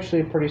 this is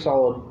actually a pretty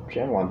solid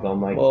Shyamalan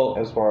film, like,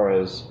 as far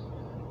as,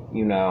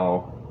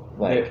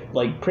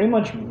 like, pretty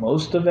much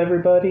most of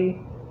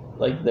everybody,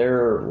 like,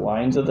 their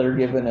lines that they're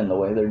given and the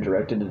way they're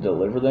directed to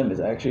deliver them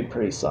is actually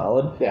pretty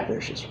solid. Yeah.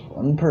 There's just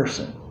one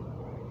person,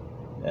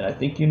 and I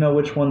think you know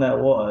which one that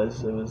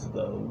was. It was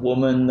the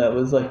woman that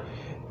was like,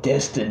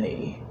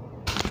 Destiny.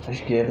 I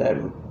should get that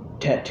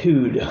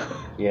tattooed.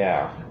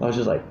 Yeah. I was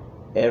just like,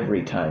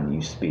 every time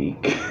you speak.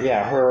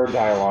 Yeah, her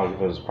dialogue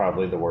was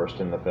probably the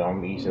worst in the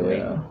film, easily.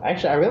 Yeah.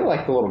 Actually, I really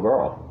like the little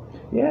girl.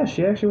 Yeah,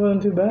 she actually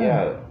wasn't too bad.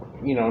 Yeah,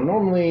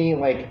 normally,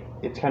 like,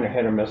 it's kind of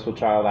hit or miss with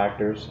child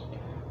actors.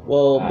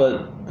 Well,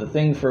 but the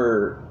thing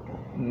for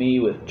me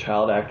with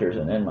child actors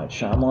and M. Night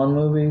Shyamalan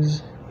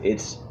movies,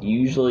 it's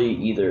usually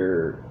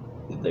either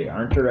they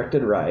aren't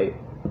directed right,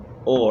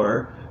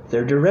 or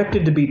they're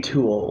directed to be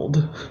too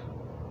old.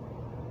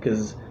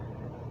 Because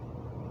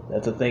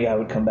that's the thing I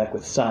would come back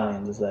with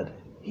Signs, is that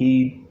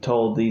he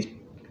told these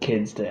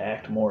kids to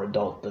act more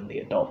adult than the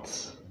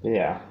adults.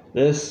 Yeah.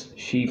 This,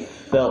 she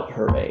felt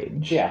her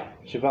age. Yeah,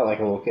 she felt like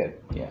a little kid.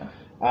 Yeah.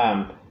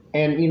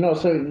 And,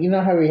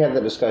 so how we had the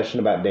discussion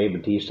about Dave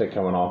Bautista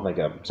coming off like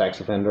a sex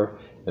offender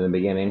in the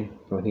beginning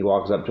when he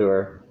walks up to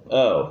her?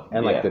 Oh,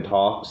 and like yeah. the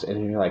talks,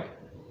 and you're like,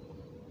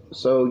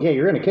 so yeah,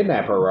 you're gonna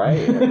kidnap her,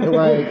 right?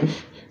 Like,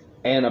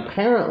 and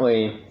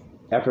apparently,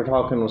 after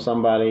talking with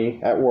somebody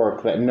at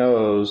work that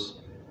knows,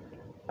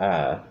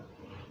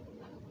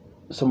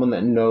 someone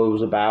that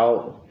knows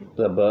about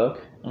the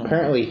book,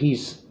 apparently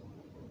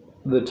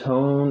the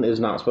tone is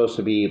not supposed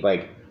to be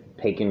like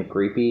taken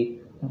creepy.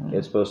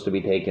 It's supposed to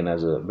be taken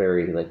as a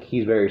very, like,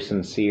 he's very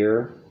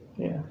sincere.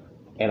 Yeah.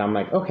 And I'm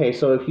like, okay,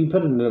 so if you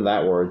put it into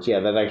that words, yeah,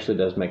 that actually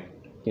does make,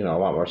 a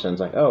lot more sense.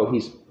 Like, oh,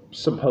 he's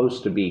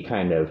supposed to be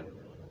kind of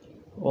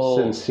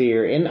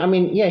sincere. And, I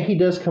mean, yeah, he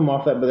does come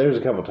off that, but there's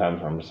a couple times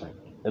where I'm just like,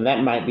 and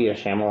that might be a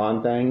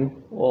Shyamalan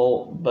thing.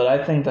 Well, but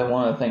I think that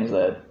one of the things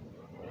that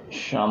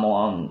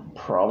Shyamalan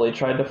probably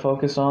tried to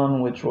focus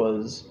on, which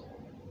was,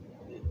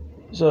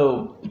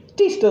 so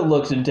Batista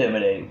looks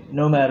intimidating,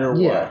 no matter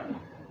what. Yeah.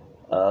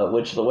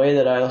 Which the way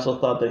that I also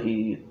thought that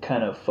he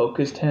kind of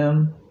focused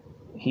him,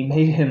 he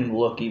made him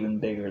look even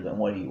bigger than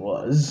what he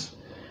was.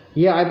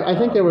 Yeah, I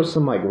think there was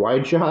some like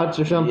wide shots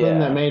or something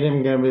that made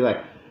him gonna be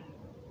like,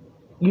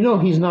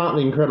 he's not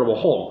the Incredible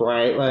Hulk,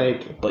 right?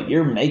 Like, but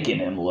you're making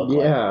him look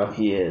like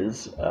he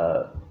is,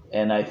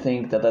 and I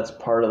think that that's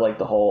part of like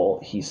the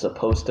whole he's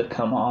supposed to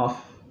come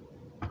off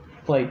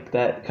like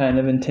that kind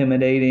of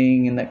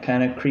intimidating and that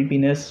kind of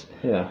creepiness.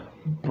 Yeah,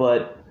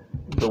 but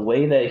the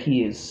way that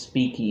he is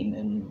speaking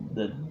and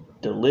the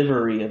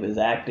delivery of his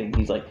acting,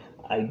 he's like,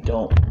 I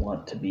don't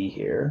want to be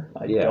here.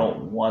 I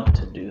don't want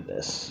to do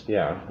this.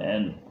 Yeah.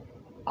 And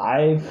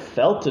I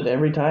felt it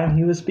every time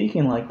he was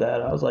speaking like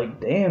that. I was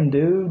like, damn,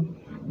 dude.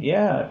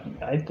 Yeah,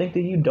 I think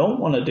that you don't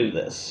want to do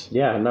this.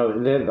 Yeah, no,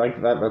 like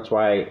that's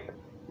why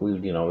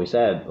we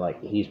said,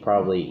 like, he's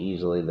probably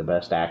easily the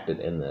best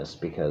acted in this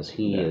because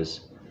he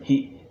is...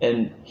 He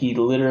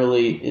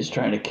literally is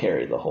trying to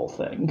carry the whole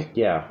thing.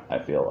 Yeah. I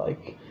feel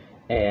like.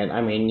 And, I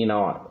mean,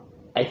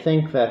 I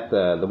think that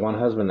the one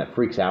husband that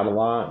freaks out a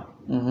lot,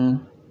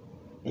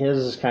 he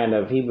was kind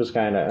of,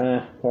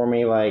 for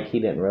me, like, he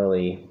didn't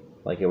really,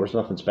 like, it was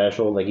nothing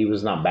special, like, he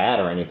was not bad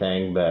or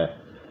anything, but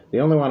the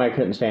only one I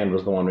couldn't stand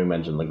was the one we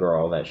mentioned, the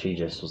girl, that she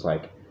just was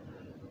like,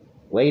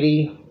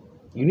 lady,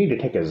 you need to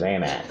take a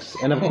Xanax.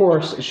 And, of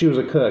course, she was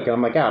a cook, and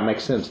I'm like, it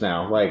makes sense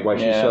now, like, why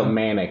she's so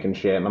manic and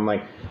shit, and I'm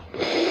like,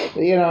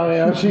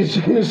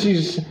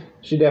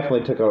 she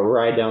definitely took a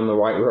ride down the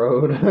white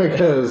road,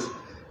 because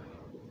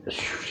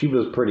she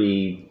was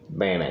pretty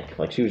manic.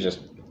 Like, she was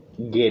just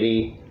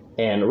giddy.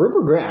 And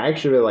Rupert Grint, I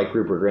actually really like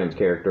Rupert Grint's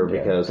character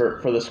because...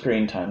 For the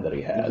screen time that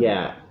he had.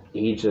 Yeah,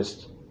 he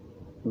just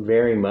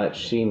very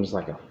much seems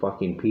like a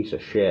fucking piece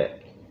of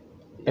shit.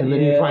 And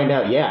then you find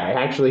out,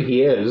 actually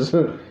he is.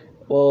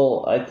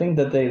 Well, I think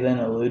that they then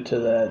allude to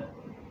that,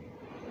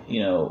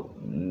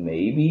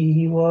 maybe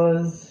he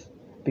was...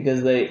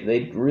 Because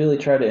they really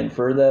try to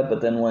infer that,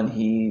 but then when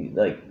he,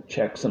 like,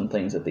 checks some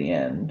things at the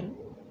end,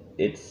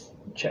 it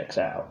checks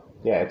out.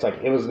 Yeah, it's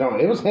like, it was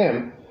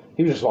him.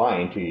 He was just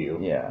lying to you.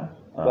 Yeah.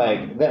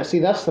 That's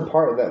the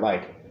part that,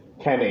 like,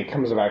 kind of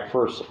comes back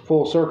first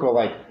full circle.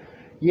 Like,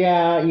 you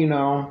have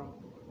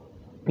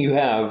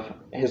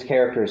his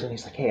characters, and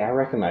he's like, hey, I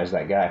recognize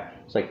that guy.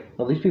 It's like,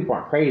 well, these people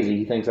aren't crazy.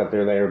 He thinks that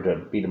they're there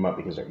to beat him up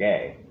because they're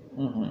gay.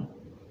 Mm-hmm.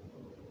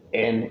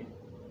 And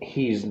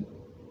he's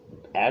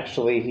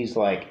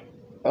like,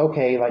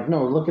 okay, like,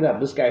 no, look it up.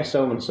 This guy's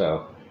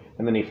so-and-so.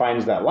 And then he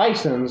finds that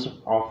license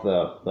off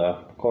the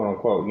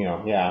quote-unquote,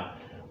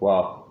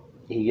 well,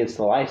 he gets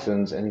the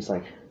license, and he's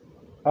like,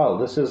 oh,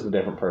 this is the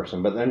different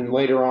person. But then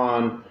later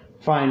on,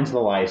 finds the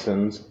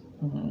license,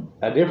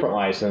 a different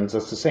license,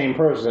 it's the same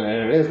person,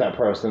 and it is that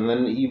person. And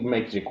then it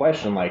makes you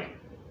question, like,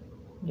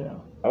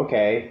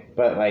 okay,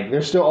 but, like,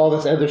 there's still all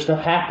this other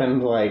stuff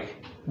happened, like,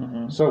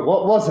 so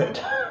what was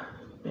it?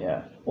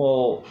 Yeah.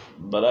 Well,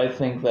 but I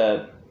think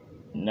that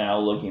now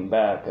looking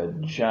back, a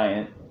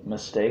giant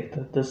mistake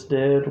that this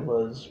did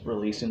was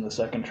releasing the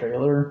second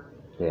trailer.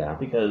 Yeah.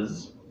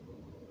 Because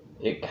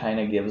it kind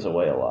of gives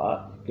away a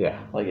lot.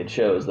 Yeah. Like, it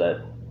shows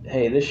that,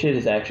 hey, this shit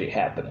is actually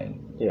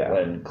happening. Yeah.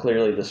 When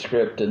clearly the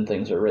script and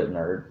things are written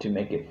are to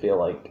make it feel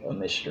like a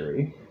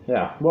mystery.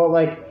 Yeah. Well,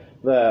 like,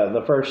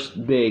 the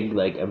first big,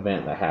 like,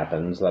 event that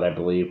happens that I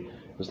believe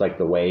was, like,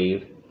 the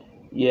wave.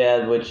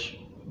 Yeah, which...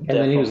 And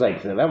then he was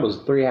like, that was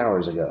 3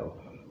 hours ago.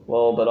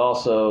 Well, but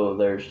also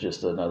there's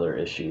just another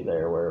issue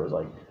there where it was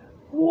like,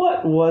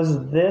 what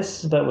was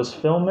this that was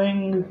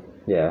filming?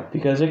 Yeah.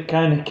 Because it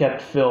kind of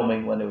kept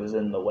filming when it was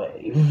in the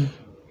wave.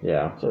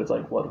 Yeah. So it's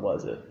like, what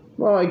was it?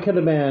 Well, it could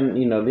have been,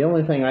 the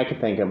only thing I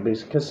could think of,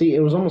 because, see,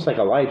 it was almost like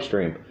a live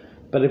stream.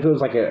 But if it was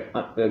like a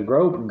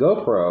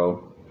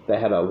GoPro that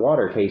had a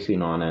water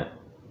casing on it,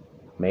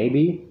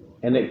 maybe.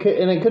 And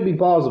it could be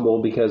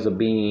plausible because of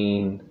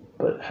being...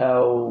 But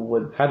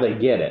how they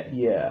get it?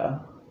 Yeah.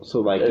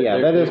 So, like,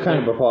 that is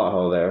kind of a plot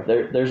hole there.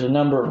 There's a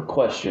number of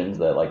questions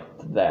that, like,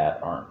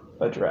 that aren't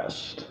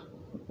addressed,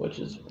 which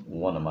is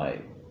one of my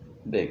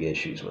big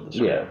issues with the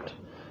script.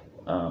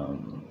 Yeah.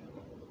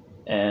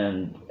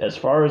 And as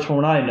far as from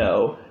what I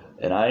know,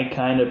 and I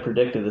kind of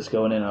predicted this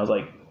going in, I was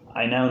like,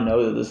 I now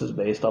know that this is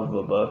based off of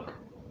a book,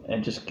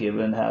 and just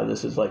given how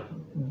this is, like,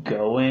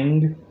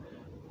 going,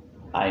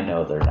 I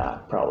know they're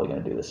not probably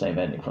going to do the same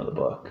ending from the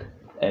book.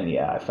 And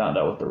yeah, I found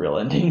out what the real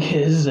ending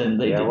is, and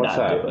they did what's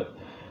not that? do it.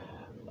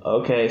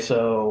 Okay,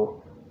 so...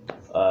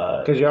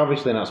 Because you're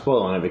obviously not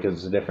spoiling it because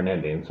it's a different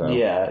ending. So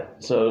yeah,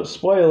 so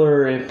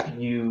spoiler if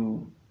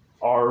you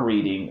are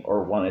reading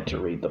or wanted to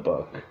read the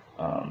book.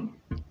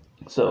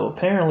 So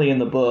apparently in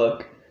the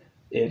book,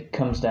 it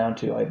comes down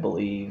to, I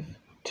believe,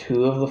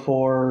 2 of the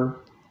 4,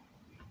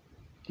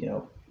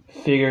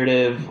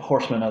 figurative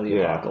horsemen of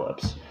the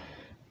apocalypse.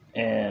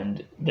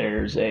 And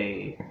there's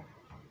a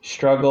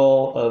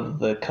struggle of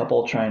the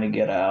couple trying to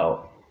get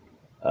out.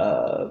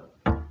 The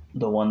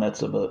one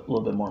that's a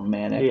little bit more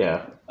manic.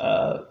 Yeah.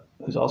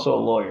 Who's also a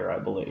lawyer, I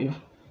believe,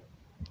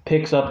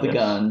 picks up the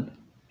gun,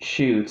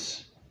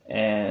 shoots,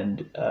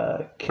 and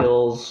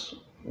kills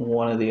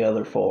one of the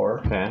other 4.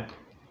 Okay.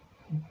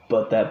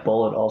 But that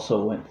bullet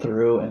also went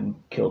through and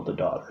killed the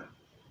daughter.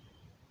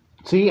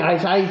 See,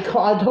 I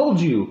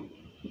told you.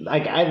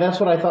 That's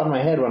what I thought in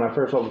my head when I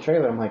first saw the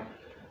trailer. I'm like,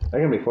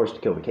 they're gonna be forced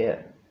to kill the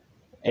kid.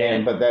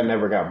 But that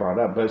never got brought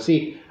up. But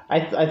see,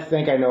 I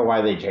think I know why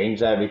they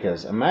changed that,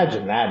 because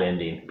imagine that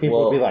ending.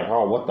 People would be like,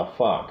 oh, what the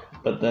fuck?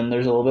 But then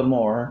there's a little bit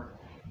more,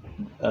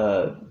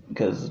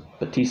 because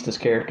Batista's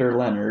character,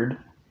 Leonard,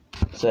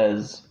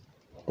 says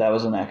that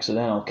was an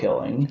accidental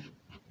killing,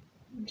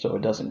 so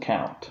it doesn't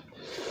count.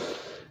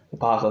 The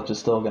apocalypse is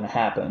still going to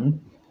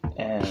happen,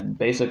 and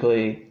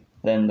basically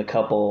then the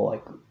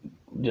couple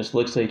just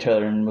looks at each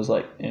other and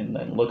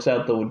then looks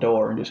out the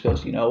door and just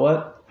goes, you know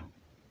what?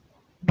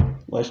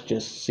 Let's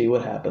just see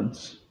what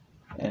happens.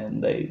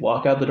 And they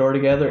walk out the door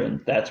together,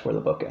 and that's where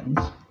the book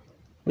ends.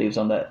 Leaves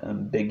on that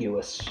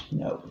ambiguous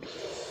note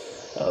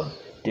of,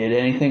 did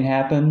anything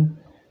happen?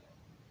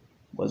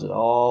 Was it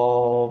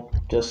all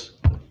just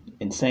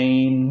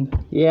insane?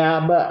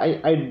 Yeah, but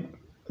I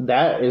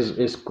that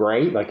is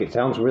great. It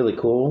sounds really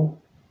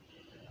cool.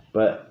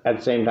 But at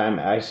the same time,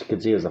 I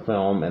could see as a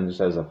film, and just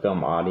as a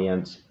film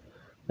audience,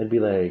 they'd be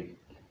like,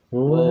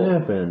 well, what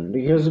happened?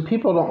 Because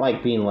people don't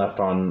like being left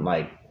on,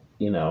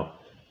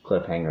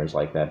 cliffhangers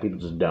like that. People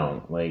just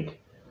don't. And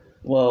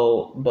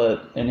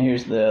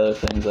here's the other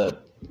thing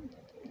that,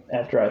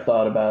 after I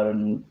thought about it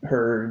and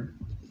heard,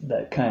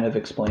 that kind of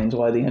explains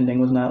why the ending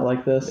was not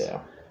like this.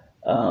 Yeah.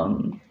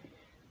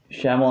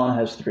 Shyamalan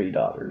has 3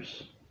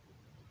 daughters.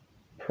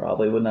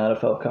 Probably would not have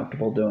felt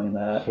comfortable doing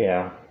that.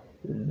 Yeah.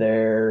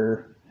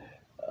 They're,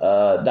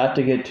 not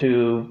to get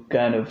too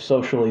kind of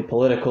socially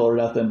political or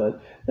nothing,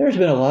 but there's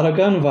been a lot of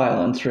gun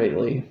violence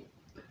lately.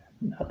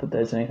 Not that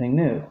there's anything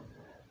new.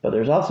 But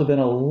there's also been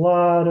a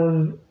lot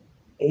of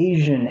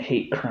Asian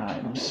hate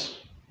crimes.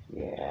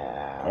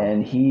 Yeah.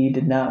 And he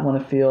did not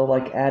want to feel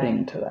like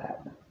adding to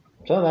that.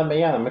 So that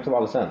makes a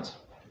lot of sense.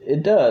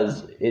 It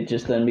does. It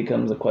just then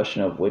becomes a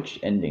question of which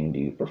ending do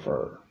you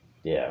prefer.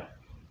 Yeah.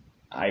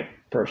 I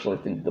personally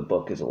think the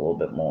book is a little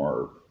bit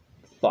more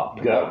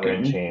thought-provoking.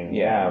 Gut-wrenching.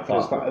 Yeah.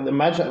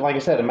 Imagine, like I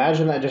said,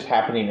 imagine that just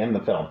happening in the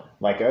film.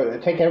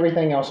 Take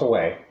everything else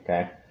away,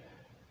 okay?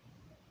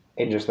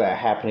 And just that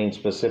happening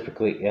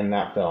specifically in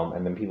that film,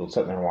 and then people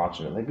sitting there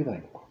watching it, they'd be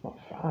like, what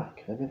the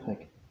fuck? They'd be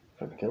like,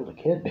 fucking killed a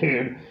kid,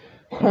 dude.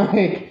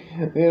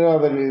 They'd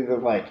be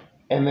like,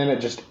 and then it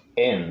just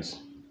ends.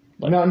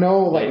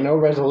 No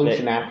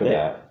resolution after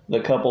that. The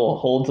couple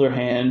holds their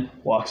hand,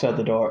 walks out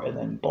the door, and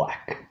then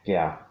black.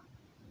 Yeah.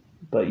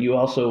 But you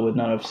also would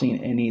not have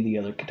seen any of the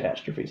other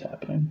catastrophes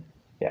happening.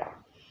 Yeah.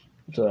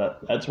 So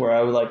that's where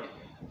I was like,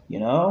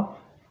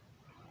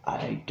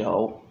 I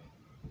don't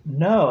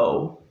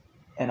know.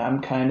 And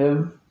I'm kind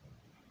of,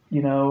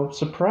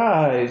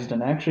 surprised,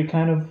 and actually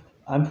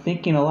I'm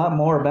thinking a lot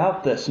more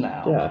about this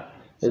now. Yeah.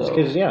 It's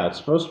because, it's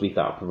supposed to be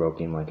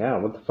thought-provoking. What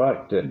the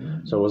fuck?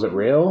 So was it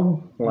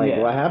real?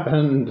 What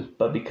happened?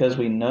 But because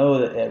we know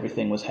that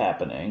everything was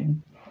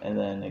happening, and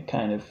then it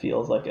kind of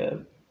feels like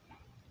an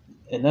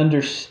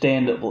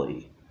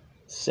understandably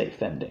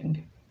safe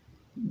ending.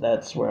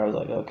 That's where I was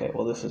like, okay,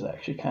 well, this is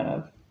actually kind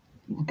of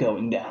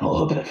going down a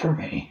little bit for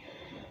me.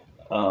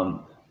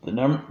 The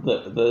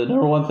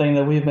number one thing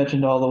that we've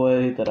mentioned all the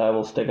way that I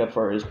will stick up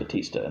for is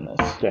Batista in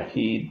this. Yeah.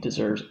 He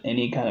deserves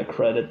any kind of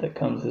credit that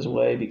comes his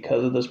way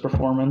because of this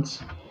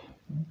performance.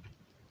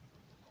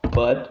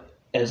 But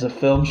as a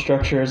film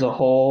structure as a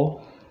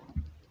whole,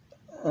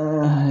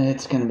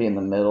 it's going to be in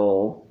the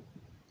middle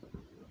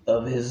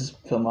of his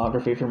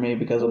filmography for me,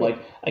 because I'm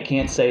I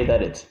can't say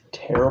that it's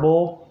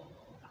terrible,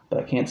 but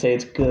I can't say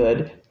it's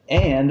good,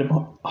 and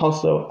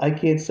also I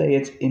can't say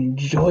it's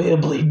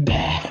enjoyably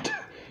bad.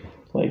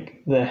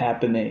 The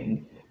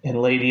Happening and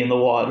Lady in the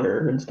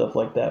Water and stuff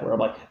like that, where I'm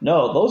like,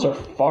 no, those are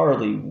far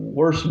the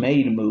worse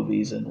made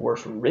movies and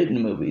worse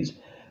written movies,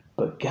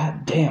 but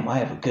goddamn, I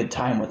have a good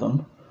time with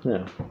them.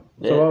 Yeah.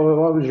 So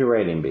what would your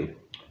rating be?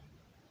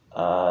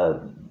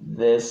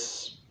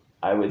 This,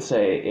 I would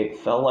say it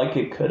felt like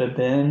it could have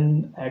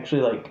been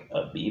actually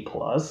a B+,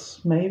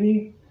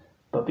 maybe,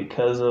 but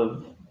because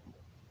of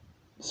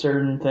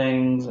certain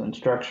things and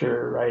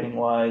structure, writing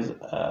wise,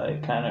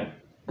 it kind of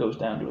goes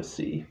down to a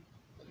C.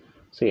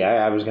 See,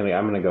 I'm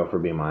gonna go for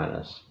B-,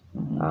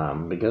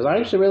 because I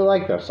actually really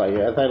like this. I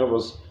thought it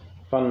was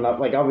fun enough.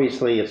 Like,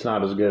 obviously, it's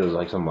not as good as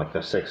like something like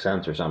The Sixth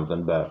Sense or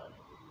something, but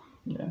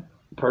Yeah.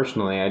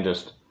 personally, I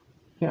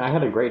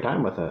had a great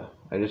time with it.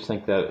 I just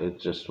think that it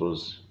just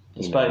was.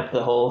 Despite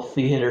the whole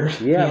theater.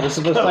 Yeah,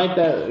 fiasco. despite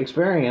that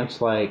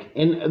experience, like,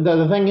 and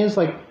the thing is,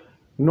 like,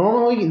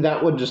 normally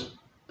that would just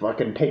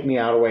fucking take me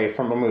away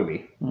from a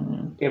movie.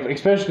 Mm-hmm.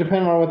 Especially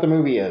depending on what the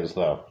movie is,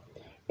 though.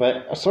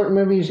 But certain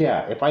movies,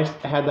 yeah, if I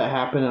had that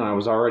happen and I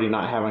was already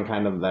not having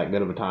kind of that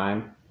good of a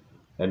time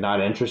and not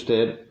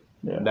interested,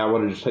 that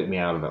would have just took me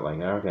out of it. Like,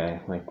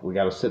 okay, like, we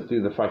got to sit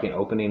through the fucking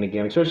opening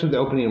again, especially if the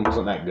opening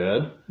wasn't that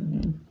good.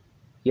 Mm-hmm.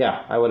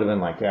 Yeah, I would have been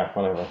like, yeah,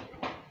 whatever.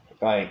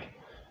 Like,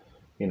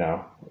 you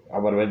know, I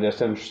would have been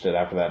disinterested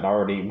after that and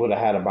already would have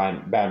had a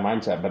bad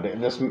mindset. But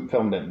this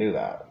film didn't do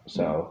that.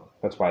 So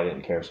that's why I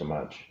didn't care so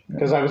much.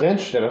 Because I was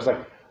interested. I was like,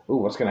 ooh,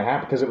 what's going to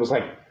happen? Because it was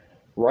like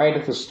right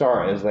at the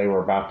start as they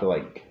were about to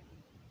like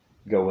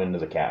go into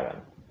the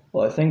cabin.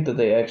 Well, I think that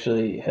they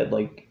actually had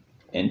like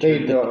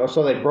entered.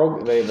 So they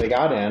broke. They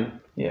got in.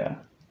 Yeah.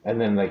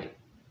 And then like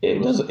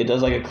it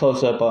does like a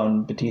close up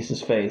on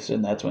Batista's face,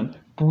 and that's when.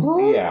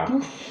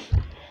 Yeah.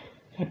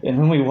 And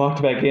when we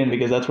walked back in,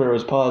 because that's where it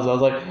was paused, I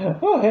was like,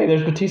 oh, hey,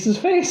 there's Batista's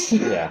face.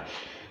 Yeah.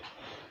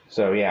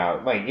 So,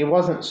 yeah, like, it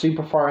wasn't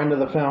super far into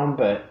the film,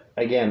 but,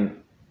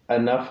 again,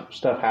 enough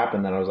stuff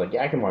happened that I was like,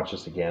 yeah, I can watch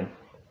this again.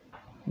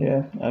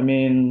 Yeah, I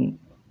mean,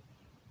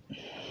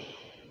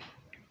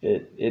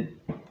 it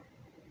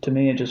to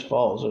me, it just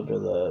falls under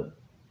the,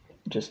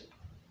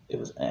 it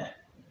was eh.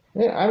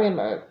 Yeah, I mean,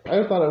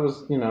 I thought it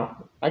was, you know,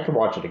 I could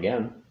watch it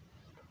again.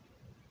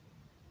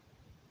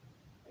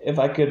 If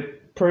I could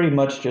pretty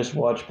much just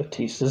watch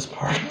Batista's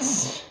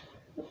parts.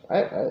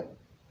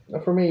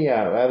 For me,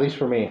 yeah, at least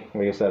for me,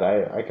 like I said,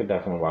 I could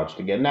definitely watch it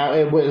again. Now,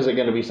 is it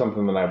going to be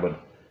something that I would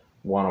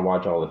want to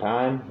watch all the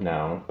time?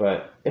 No,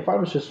 but if I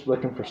was just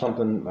looking for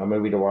a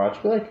movie to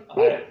watch, be like,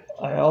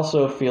 I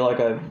also feel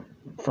like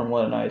from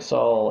when I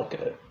saw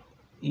like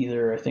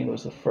either I think it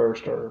was the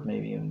first or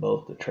maybe even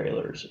both the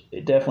trailers,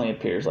 it definitely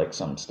appears like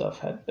some stuff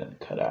had been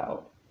cut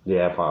out.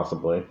 Yeah,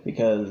 possibly.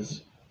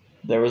 Because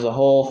there was a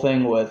whole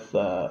thing with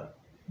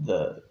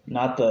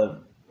not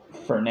the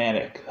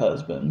fanatic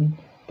husband,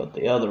 but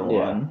the other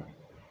one,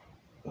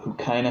 who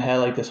kind of had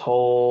like this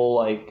whole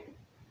like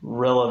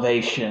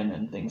revelation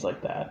and things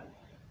like that.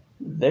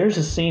 There's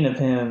a scene of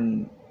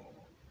him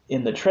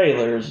in the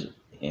trailers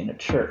in a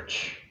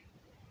church,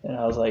 and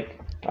I was like,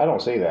 I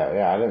don't see that.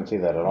 Yeah, I didn't see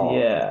that at all.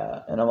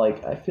 Yeah, and I'm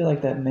like, I feel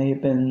like that may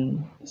have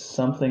been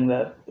something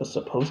that was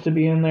supposed to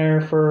be in there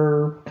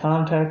for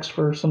context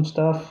for some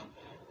stuff,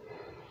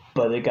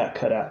 but it got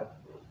cut out.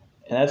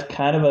 And that's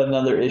kind of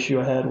another issue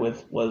I had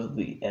was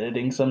the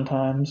editing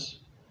sometimes.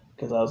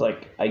 Because I was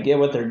like, I get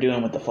what they're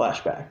doing with the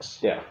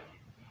flashbacks. Yeah.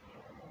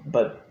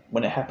 But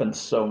when it happens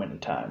so many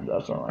times, I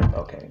was sort of like,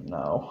 okay,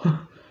 no.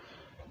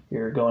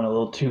 You're going a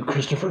little too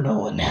Christopher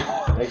Nolan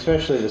now.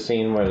 Especially the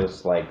scene where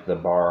it's like the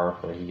bar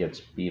where he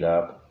gets beat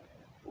up.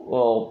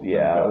 Well,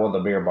 yeah. With the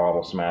beer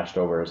bottle smashed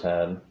over his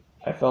head.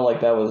 I felt like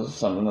that was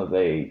something that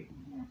they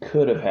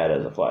could have had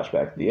as a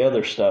flashback. The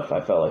other stuff, I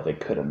felt like they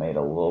could have made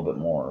a little bit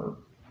more,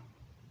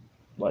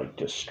 like,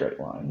 just straight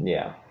line.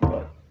 Yeah.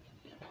 But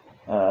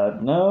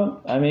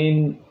no, I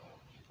mean,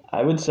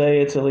 I would say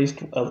it's at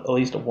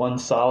least one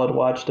solid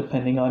watch,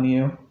 depending on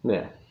you.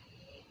 Yeah.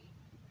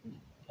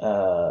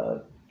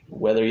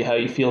 How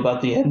you feel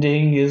about the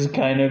ending is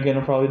kind of going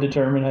to probably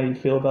determine how you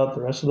feel about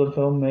the rest of the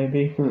film,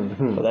 maybe.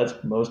 Mm-hmm. But that's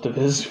most of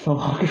his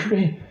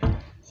filmography.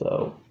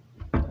 So,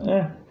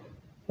 it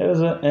was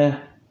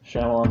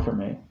Shyamalan for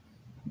me.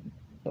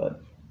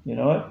 But you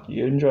know what?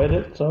 You enjoyed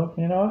it, so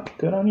you know what?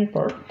 Good on your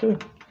part too.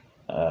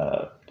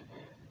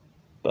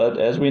 But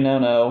as we now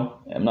know,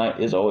 M. Night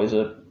is always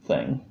a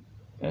thing,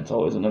 and it's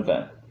always an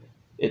event.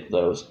 It's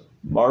those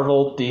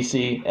Marvel,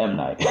 DC, M.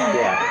 Night.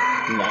 Yeah.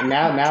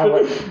 Now,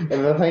 and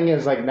the thing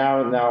is, like,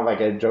 now, like,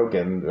 I'm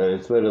joking,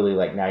 it's literally,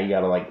 like, now you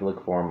gotta, like,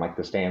 look for him, like,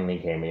 the Stan Lee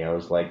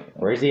cameos, like,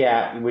 where's he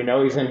at? We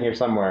know he's in here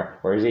somewhere.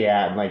 Where's he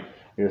at? And, like,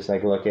 you just,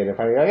 like, look at it, and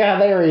you're like, yeah,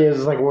 there he is.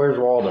 It's like, where's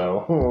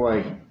Waldo?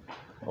 Like...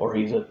 Or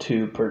he's a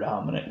too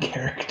predominant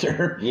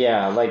character.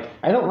 Yeah, like,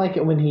 I don't like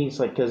it when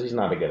he's, like, because he's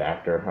not a good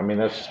actor. I mean,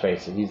 let's just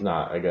face it, he's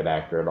not a good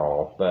actor at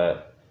all.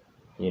 But,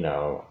 you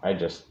know, I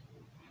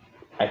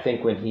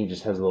think when he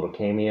just has a little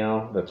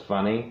cameo that's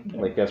funny,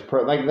 like that's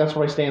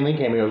why Stan Lee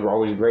cameos were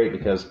always great,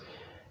 because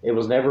it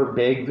was never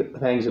big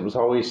things. It was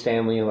always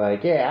Stan Lee,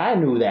 like, yeah, I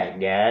knew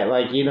that guy.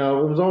 Like, you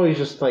know, it was always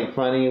just like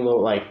funny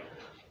little like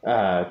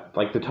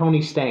the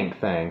Tony Stank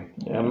thing.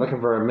 Yeah. I'm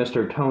looking for a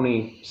Mr.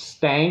 Tony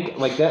Stank.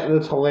 Like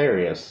that's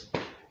hilarious.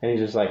 And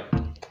he's just like,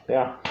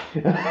 yeah.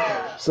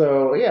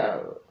 So yeah.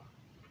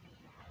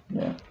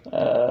 Yeah.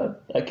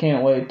 I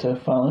can't wait to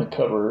finally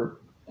cover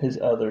his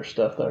other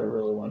stuff that I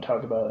really want to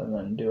talk about, and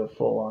then do a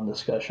full-on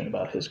discussion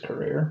about his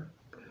career.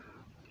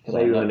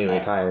 Maybe when he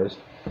retires.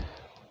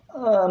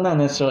 I'm not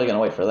necessarily going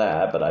to wait for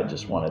that, but I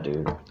just want to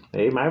do...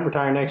 He might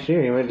retire next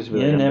year. He might just be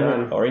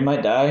done. Or he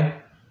might die.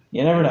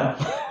 You never know.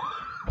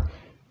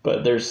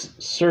 But there's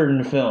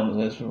certain films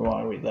in this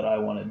filmography that I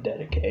want to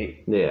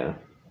dedicate. Yeah.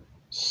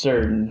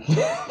 certain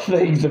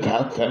things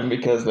about them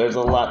because there's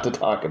a lot to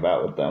talk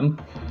about with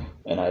them,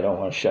 and I don't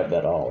want to shove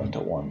that all into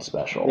one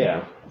special.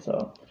 Yeah.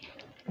 So,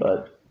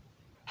 but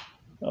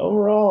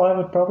overall, I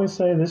would probably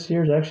say this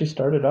year's actually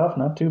started off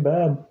not too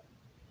bad.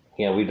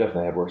 Yeah, we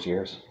definitely had worse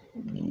years.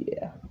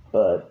 Yeah,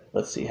 but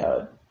let's see how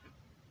it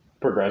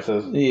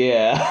Progresses.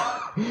 Yeah.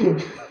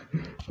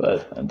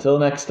 But until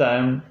next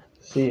time,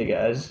 see you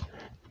guys.